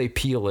apple, they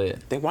peel it.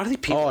 Why do they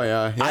peel? Oh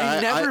yeah.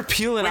 I never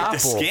peel an Wait, the apple.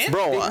 skin?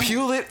 Bro, They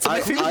peel it. It's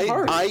my favorite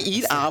part. I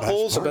eat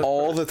apples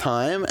all the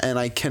time, and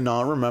I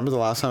cannot remember the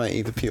last time I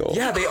ate the peel.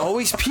 Yeah, they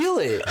always peel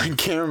it. I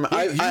can't remember.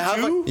 I have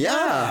do?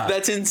 yeah.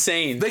 That's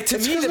insane. Like to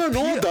It's me, because the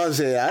Noel peel- does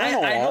it. I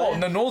don't know. I know. why.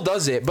 No, Noel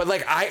does it, but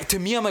like to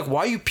me, I'm like, why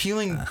are you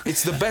peeling?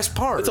 It's the best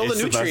part. It's all the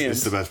It's the best- nutrients.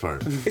 It's the best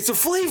part. It's a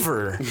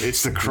flavor.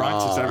 It's the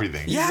crunch. It's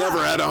everything. Yeah.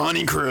 Never had a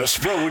Honey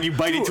Crisp. Bro, when you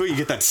bite into it, you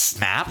get that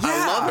snap.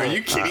 I love it. Are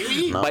you kidding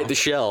me? Bite the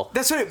shell.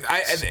 That's what to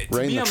Right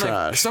in me. the I'm like,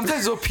 trash.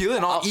 sometimes they'll peel it,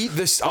 and I'll eat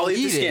this. I'll eat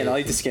the it. skin. I'll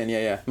eat the skin.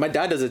 Yeah. My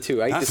dad does it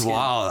too. I eat the That's skin.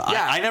 wild.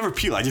 Yeah. I never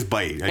peel. I just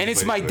bite. And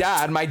it's my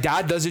dad. My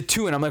dad does it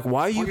too, and I'm like,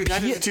 why are you? your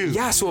dad does it too?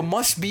 Yeah, so it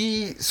must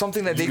be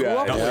something that they grew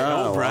up No, with.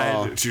 no bread.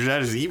 wow. Your dad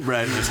doesn't eat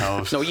bread in his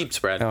house. No, he eats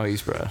bread. No,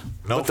 he's bread.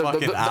 No the-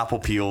 fucking apple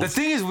peels. The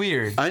thing is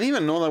weird. I didn't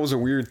even know that was a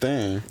weird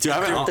thing. Dude,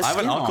 I have the an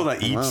skin uncle off.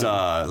 that eats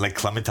like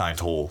clementines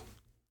whole.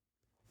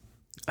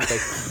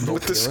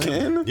 With the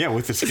skin? Yeah,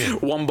 with the skin.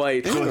 One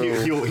bite. So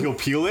he'll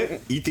peel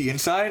it, eat the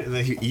inside, and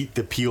then he'll eat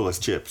the peel as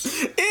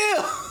chips.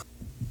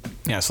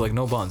 Yeah, so like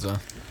no buns, huh?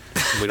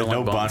 We don't No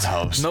like bun buns.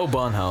 house. No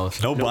bun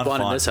house. No No bun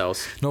bun in fun. this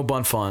house. No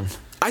bun fun.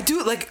 I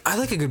do like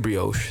a good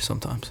brioche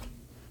sometimes.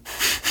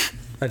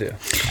 I do.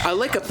 I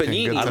like a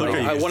panini. I look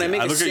at you When I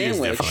make a look at you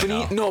sandwich.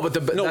 differently now. No, but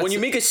No, that's when you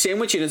make a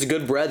sandwich and it's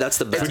good bread, that's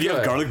the best. When you have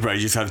good. garlic bread,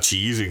 you just have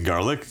cheese and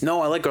garlic.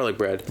 No, I like garlic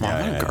bread.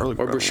 Yeah. Garlic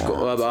Or bread.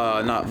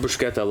 not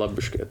bruschetta. I love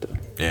bruschetta.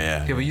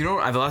 Yeah. yeah, but you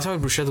don't. The last time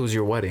I bruschetta was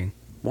your wedding.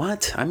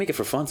 What? I make it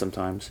for fun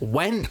sometimes.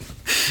 When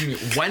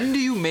do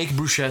you make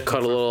bruschetta?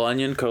 Cut a little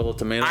onion, cut a little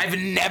tomato. I've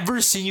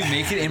never seen you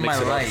make it in my Mix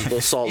it up. life.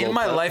 Little salt, In little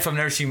my pep. life, I've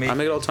never seen you make I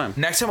make it. it all the time.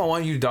 Next time, I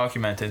want you to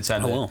document it and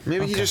send I it. will.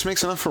 Maybe he just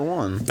makes enough for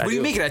one. What do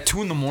you make it at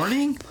 2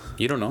 a.m?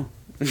 You don't know.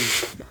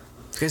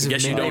 Guys have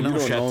Guess you made don't a know.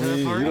 You don't know me. bruschetta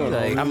You party? don't know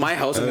Like, me. At my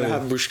house, I'm gonna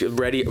have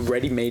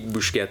ready-made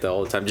bruschetta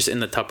all the time, just in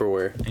the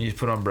Tupperware. and you just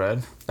put on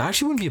bread. That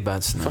actually wouldn't be a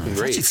bad snack. Great.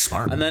 actually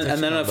smart. And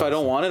then if I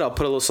don't want it, I'll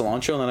put a little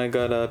cilantro, and then I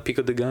got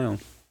pico de gallo.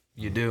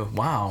 You do.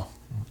 Wow.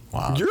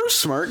 You're a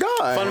smart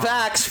guy. Fun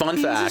facts. Fun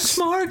He's a facts.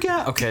 smart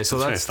guy. Okay, so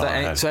that's thought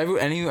I that. had. So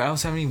any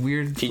else have any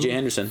weird? TJ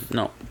Henderson.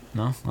 No.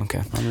 No.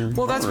 Okay.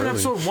 Well, that's been really.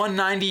 episode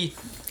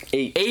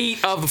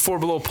 198 of the Four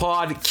Below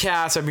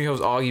podcast. I'm your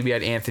host Augie. We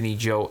had Anthony,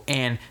 Joe,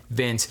 and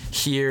Vince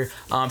here.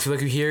 If you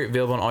like to hear,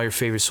 available on all your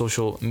favorite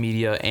social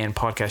media and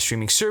podcast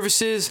streaming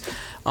services: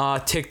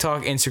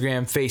 TikTok,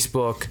 Instagram,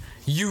 Facebook,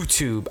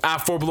 YouTube at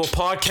Four Below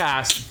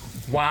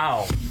Podcast.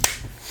 Wow.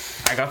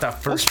 I got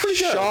that first pretty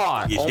good.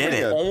 shot. You did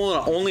it.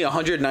 Only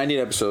 190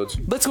 episodes.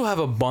 Let's go have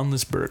a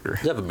bunless burger.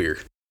 Let's have a beer.